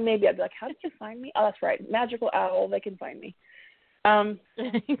 Well, maybe I'd be like, how did you find me? Oh, that's right, Magical Owl. They can find me.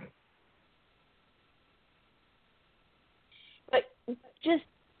 But just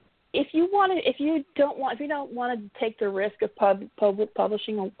if you don't want to take the risk of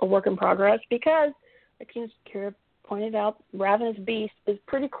publishing a work in progress, because, like Kira pointed out, Ravenous Beast is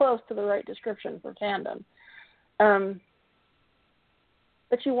pretty close to the right description for fandom.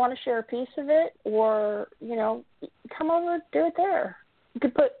 But you want to share a piece of it, or come over, do it there. You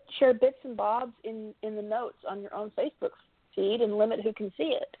could share bits and bobs in the notes on your own Facebook feed and limit who can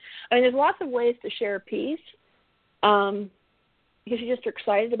see it. I mean, there's lots of ways to share a piece. Because you just are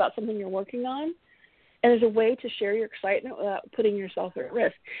excited about something you're working on. And there's a way to share your excitement without putting yourself at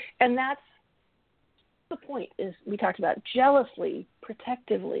risk. And that's the point, is we talked about jealously,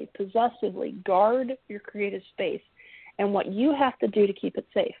 protectively, possessively guard your creative space and what you have to do to keep it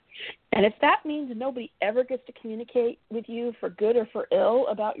safe. And if that means nobody ever gets to communicate with you for good or for ill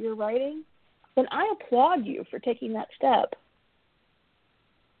about your writing, then I applaud you for taking that step.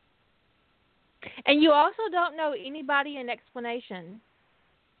 And you also don't know anybody an explanation.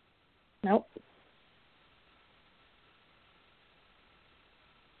 Nope.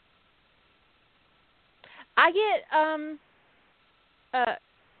 I get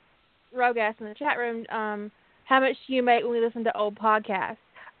Rogas in the chat room, how much do you make when we listen to old podcasts?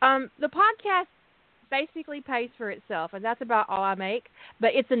 The podcast basically pays for itself, and that's about all I make,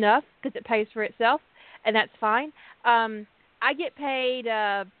 but it's enough because it pays for itself, and that's fine. I get paid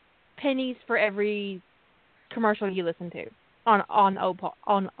pennies for every commercial you listen to. on old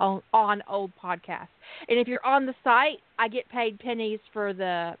podcasts. And if you're on the site, I get paid pennies for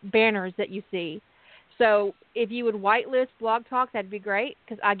the banners that you see. So if you would whitelist Blog Talk, that'd be great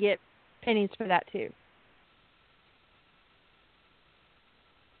because I get pennies for that too.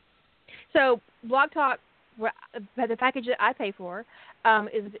 So Blog Talk, the package that I pay for,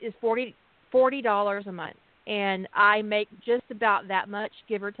 is $40 a month, and I make just about that much,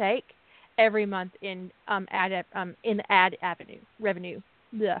 give or take, every month in ad revenue.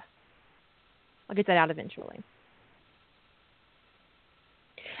 Blech. I'll get that out eventually.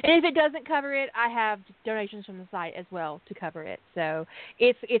 And if it doesn't cover it, I have donations from the site as well to cover it. So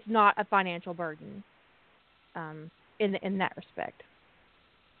it's not a financial burden in that respect.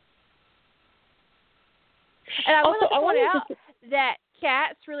 And I want to point out that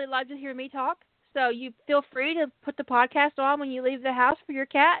cats really love to hear me talk. So you feel free to put the podcast on when you leave the house for your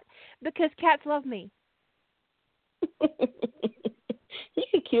cat because cats love me. You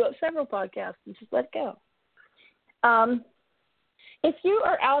could queue up several podcasts and just let it go. If you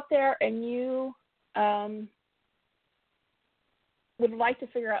are out there and you would like to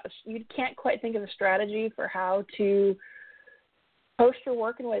figure out, you can't quite think of a strategy for how to post your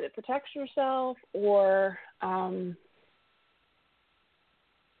work in a way that protects yourself, or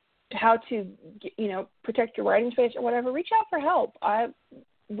how to, protect your writing space or whatever, reach out for help.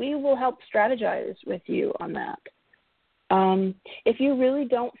 We will help strategize with you on that. If you really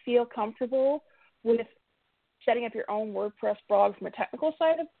don't feel comfortable with setting up your own WordPress blog from a technical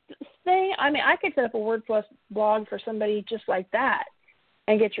side of thing, I could set up a WordPress blog for somebody just like that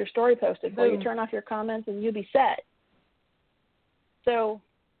and get your story posted where you turn off your comments and you'll be set. So,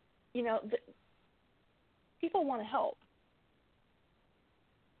 people want to help.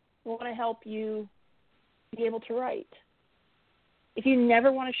 They want to help you be able to write. If you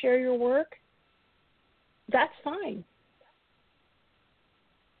never want to share your work, that's fine.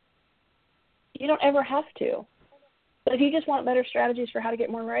 You don't ever have to. But if you just want better strategies for how to get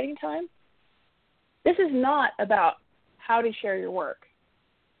more writing time, this is not about how to share your work.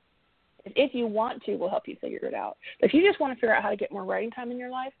 If you want to, we'll help you figure it out. But if you just want to figure out how to get more writing time in your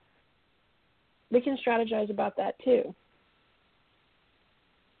life, we can strategize about that too.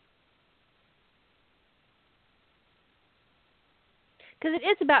 Because it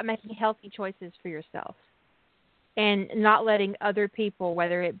is about making healthy choices for yourself and not letting other people,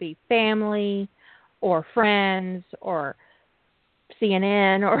 whether it be family or friends or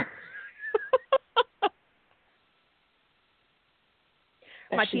CNN or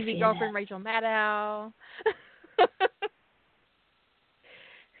my TV girlfriend, Rachel Maddow.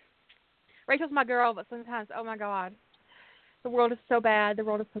 Rachel's my girl, but sometimes, oh my God, the world is so bad. The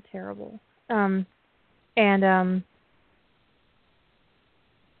world is so terrible.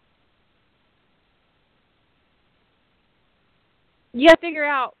 You have to figure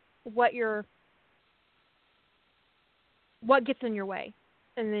out what gets in your way,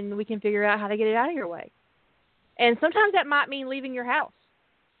 and then we can figure out how to get it out of your way. And sometimes that might mean leaving your house.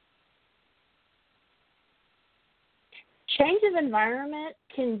 Change of environment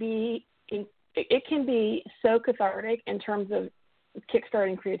can be so cathartic in terms of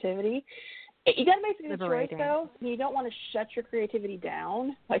kickstarting creativity. You got to make a choice, though. You don't want to shut your creativity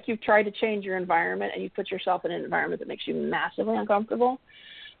down. Like you've tried to change your environment and you put yourself in an environment that makes you massively uncomfortable.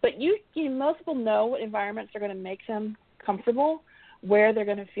 But most people know what environments are going to make them comfortable, where they're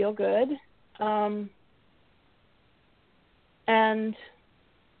going to feel good, and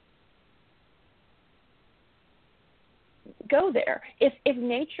go there. If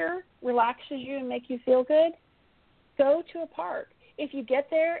nature relaxes you and make you feel good, go to a park. If you get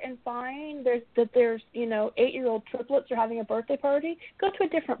there and find there's 8-year-old triplets are having a birthday party, go to a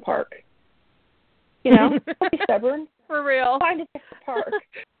different park. Don't be stubborn. For real. Find a different park.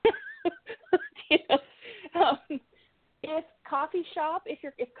 If coffee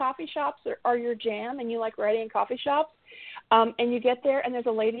shops are your jam and you like writing in coffee shops, and you get there and there's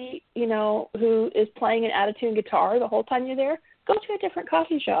a lady, who is playing an out-of-tune guitar the whole time you're there, go to a different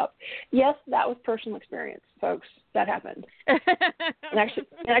coffee shop. Yes, that was personal experience, folks. That happened. and actually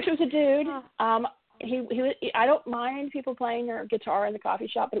it was a dude. I don't mind people playing their guitar in the coffee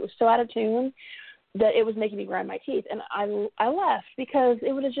shop, but it was so out of tune that it was making me grind my teeth. And I left because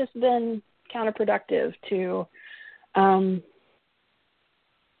it would have just been counterproductive to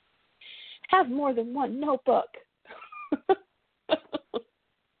have more than one notebook.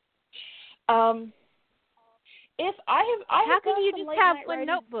 If I have how can you just have one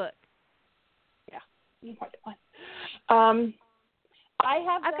notebook? Yeah, you want one.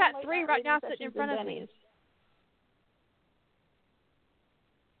 I've got 3 right now sitting in front of me.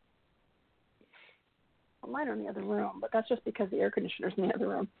 Well, mine are in the other room, but that's just because the air conditioner's in the other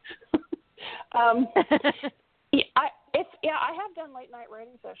room. I have done late night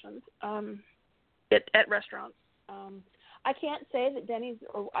writing sessions at restaurants. I can't say that Denny's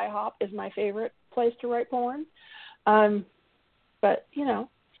or IHOP is my favorite place to write porn, but no.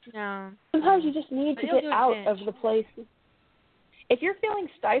 sometimes you just need to get out of the place. If you're feeling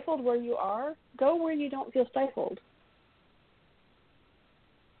stifled where you are, go where you don't feel stifled.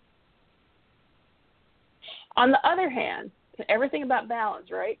 On the other hand, everything about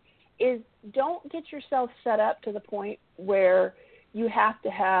balance, right, is don't get yourself set up to the point where you have to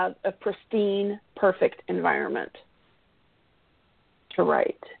have a pristine, perfect environment to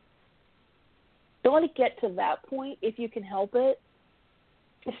write. Don't let it get to that point if you can help it.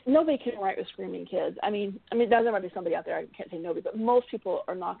 Nobody can write with screaming kids. I mean, there might be somebody out there, I can't say nobody, but most people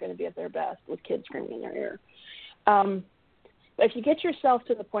are not going to be at their best with kids screaming in their ear. But if you get yourself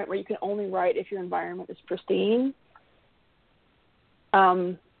to the point where you can only write if your environment is pristine,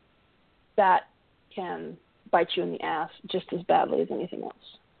 that can bite you in the ass just as badly as anything else.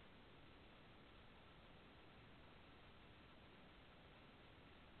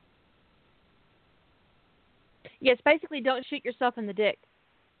 Yes, basically don't shoot yourself in the dick.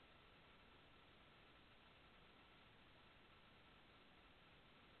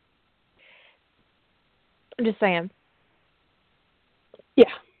 I'm just saying. Yeah.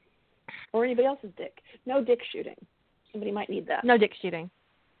 Or anybody else's dick. No dick shooting. Somebody might need that. No dick shooting.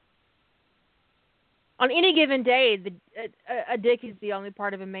 On any given day, a dick is the only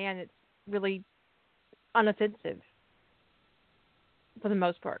part of a man that's really unoffensive, for the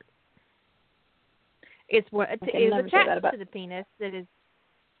most part. It's what it is attached to the penis that is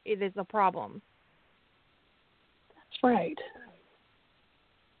a problem. That's right.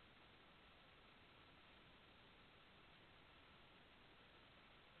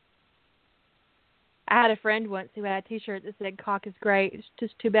 I had a friend once who had a T-shirt that said "Cock is great." It's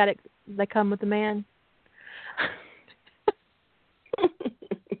just too bad they come with a man.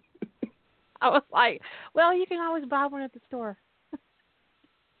 I was like, well, you can always buy one at the store.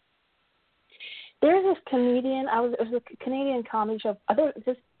 There's this comedian. It was a Canadian comedy show. A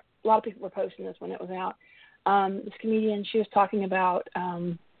lot of people were posting this when it was out. This comedian, she was talking about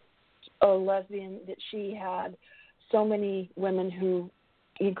a lesbian that she had so many women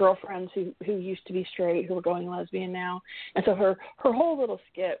girlfriends who used to be straight who were going lesbian now, and so her whole little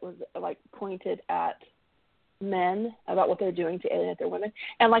skit was like pointed at men about what they're doing to alienate their women,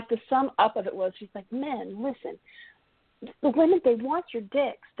 and like the sum up of it was, she's like, men, listen, the women, they want your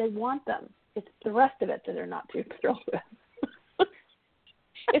dicks, they want them. It's the rest of it that they're not too thrilled with.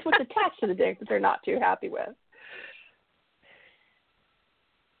 It's what's attached to the dick that they're not too happy with.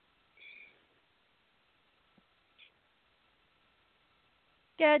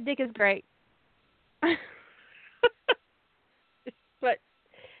 Yeah, dick is great. But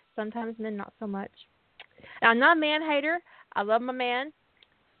sometimes men not so much. Now, I'm not a man hater. I love my man.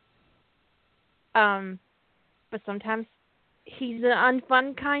 But sometimes he's an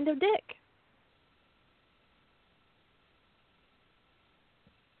unfun kind of dick.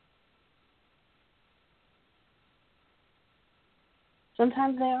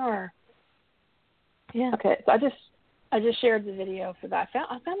 Sometimes they are. Yeah. Okay, so I just shared the video for that.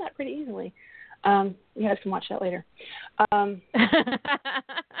 I found that pretty easily. You guys can watch that later.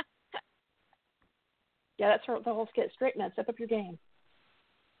 Yeah, that's the whole skit. Straighten up, step up your game.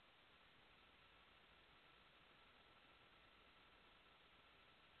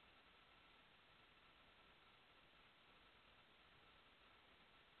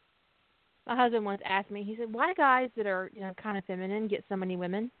 My husband once asked me, he said, why do guys that are, kind of feminine get so many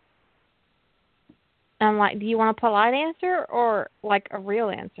women? And I'm like, do you want a polite answer or like a real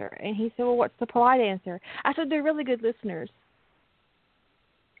answer? And he said, well, what's the polite answer? I said, they're really good listeners.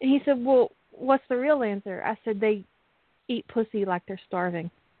 And he said, well, what's the real answer? I said, they eat pussy like they're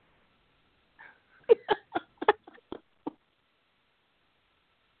starving.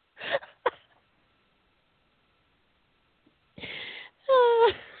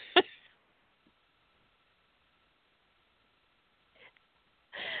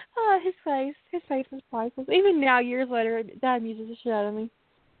 His face is priceless. Even now, years later, that amuses the shit out of me.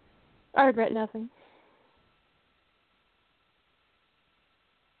 I regret nothing.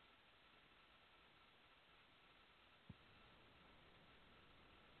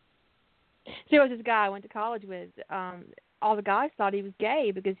 See, there was this guy I went to college with. All the guys thought he was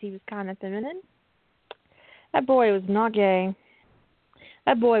gay because he was kind of feminine. That boy was not gay.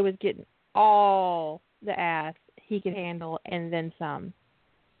 That boy was getting all the ass he could handle and then some.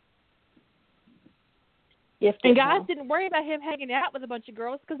 And guys didn't worry about him hanging out with a bunch of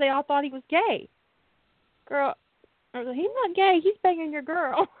girls because they all thought he was gay. Girl, I was like, he's not gay. He's banging your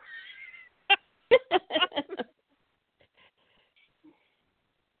girl.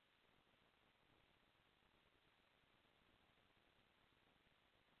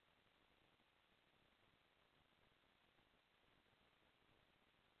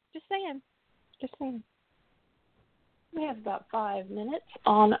 Just saying. Just saying. We have about 5 minutes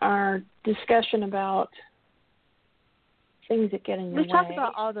on our discussion about things that get in your way. We've talked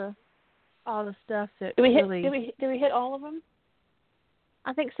about all the stuff that Did we really... Did we hit all of them?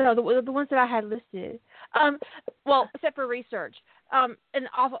 I think so. The ones that I had listed. Well, except for research. The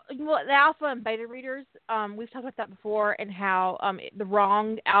alpha and beta readers. We've talked about that before, and how the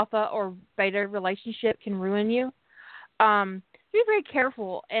wrong alpha or beta relationship can ruin you. Be very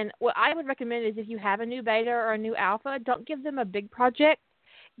careful. And what I would recommend is if you have a new beta or a new alpha, don't give them a big project.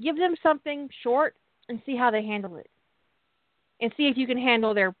 Give them something short and see how they handle it, and see if you can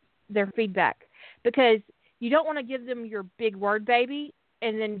handle their feedback, because you don't want to give them your big word baby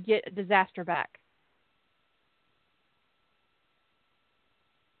and then get a disaster back.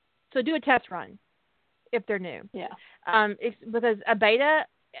 So do a test run if they're new. Yeah. Because a beta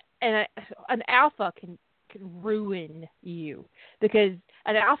and an alpha can ruin you, because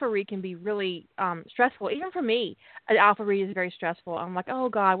an alpha read can be really stressful. Even for me, an alpha read is very stressful. I'm like, oh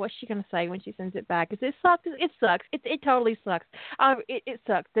God, what's she going to say when she sends it back? Because it sucks. It sucks. It totally sucks. It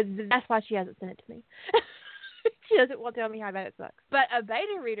sucks. That's why she hasn't sent it to me. She doesn't want to tell me how bad it sucks. But a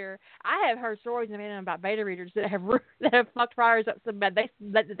beta reader, I have heard stories about beta readers that have fucked writers up so bad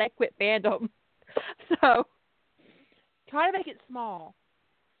they quit fandom. So try to make it small,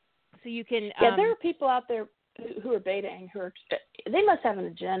 so you can. Yeah, there are people out there who are betaing they must have an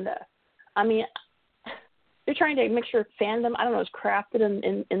agenda. I mean, they're trying to make sure fandom, I don't know, is crafted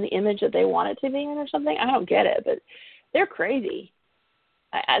in the image that they want it to be in or something. I don't get it, but they're crazy.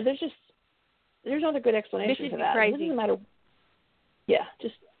 There's not a good explanation for that. Crazy. It doesn't matter. Yeah,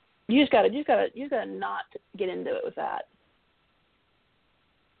 you just gotta not get into it with that.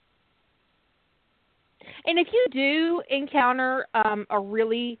 And if you do encounter a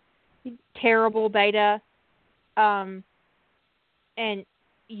really terrible beta, and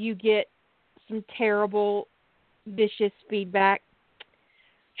you get some terrible, vicious feedback,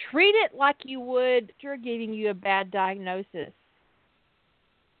 treat it like you would if you're giving you a bad diagnosis.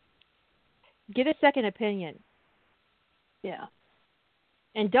 Get a second opinion. Yeah.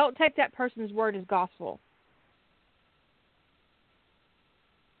 And don't take that person's word as gospel.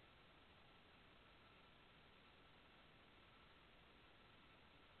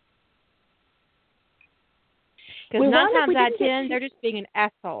 Because 9 times out of 10, they're just being an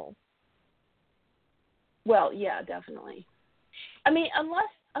asshole. Well, yeah, definitely. I mean,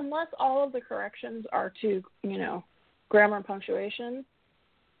 unless all of the corrections are to, grammar and punctuation,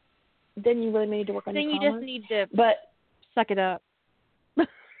 then you really need to work on your grammar. Then you just need to suck it up.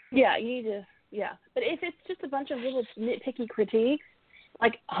 Yeah, you need to, yeah. But if it's just a bunch of little nitpicky critiques,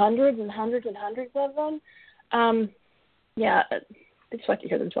 like hundreds and hundreds and hundreds of them, yeah, they just like to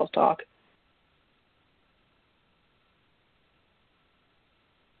hear themselves talk.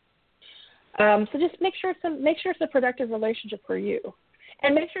 So just make sure it's a productive relationship for you,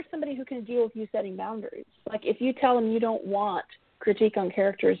 and make sure it's somebody who can deal with you setting boundaries. Like if you tell them you don't want critique on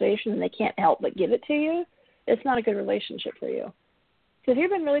characterization and they can't help but give it to you, it's not a good relationship for you. Because if you've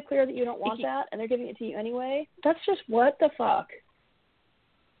been really clear that you don't want that and they're giving it to you anyway, that's just what the fuck.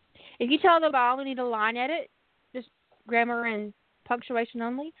 If you tell them I only need a line edit, just grammar and punctuation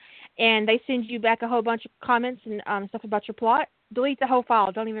only, and they send you back a whole bunch of comments and stuff about your plot, delete the whole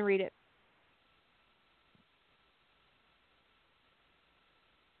file. Don't even read it.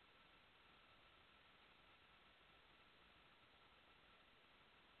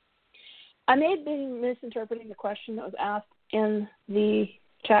 I may have been misinterpreting the question that was asked in the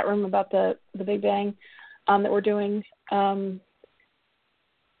chat room about the Big Bang that we're doing. We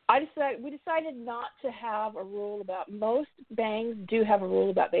decided not to have a rule about, most bangs do have a rule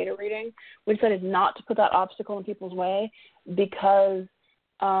about beta reading. We decided not to put that obstacle in people's way because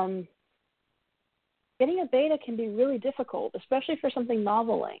getting a beta can be really difficult, especially for something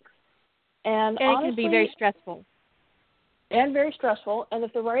novel length. And honestly, it can be very stressful. And very stressful. And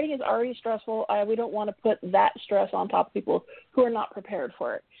if the writing is already stressful, we don't want to put that stress on top of people who are not prepared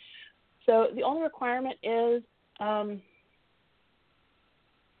for it. So the only requirement is the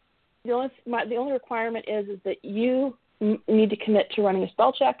only requirement is that you need to commit to running a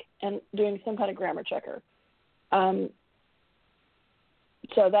spell check and doing some kind of grammar checker. So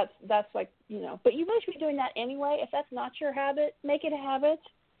that's like, but you really should be doing that anyway. If that's not your habit, make it a habit.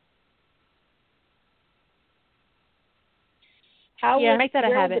 Make that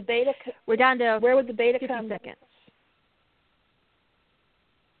a habit. We're down to where would the beta 50 come? seconds.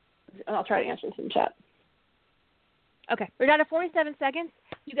 And I'll try to answer this in chat. Okay, we're down to 47 seconds.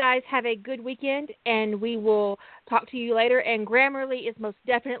 You guys have a good weekend, and we will talk to you later. And Grammarly is most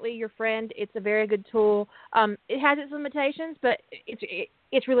definitely your friend. It's a very good tool. It has its limitations, but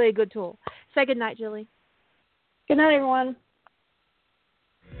it's really a good tool. Say good night, Julie. Good night, everyone.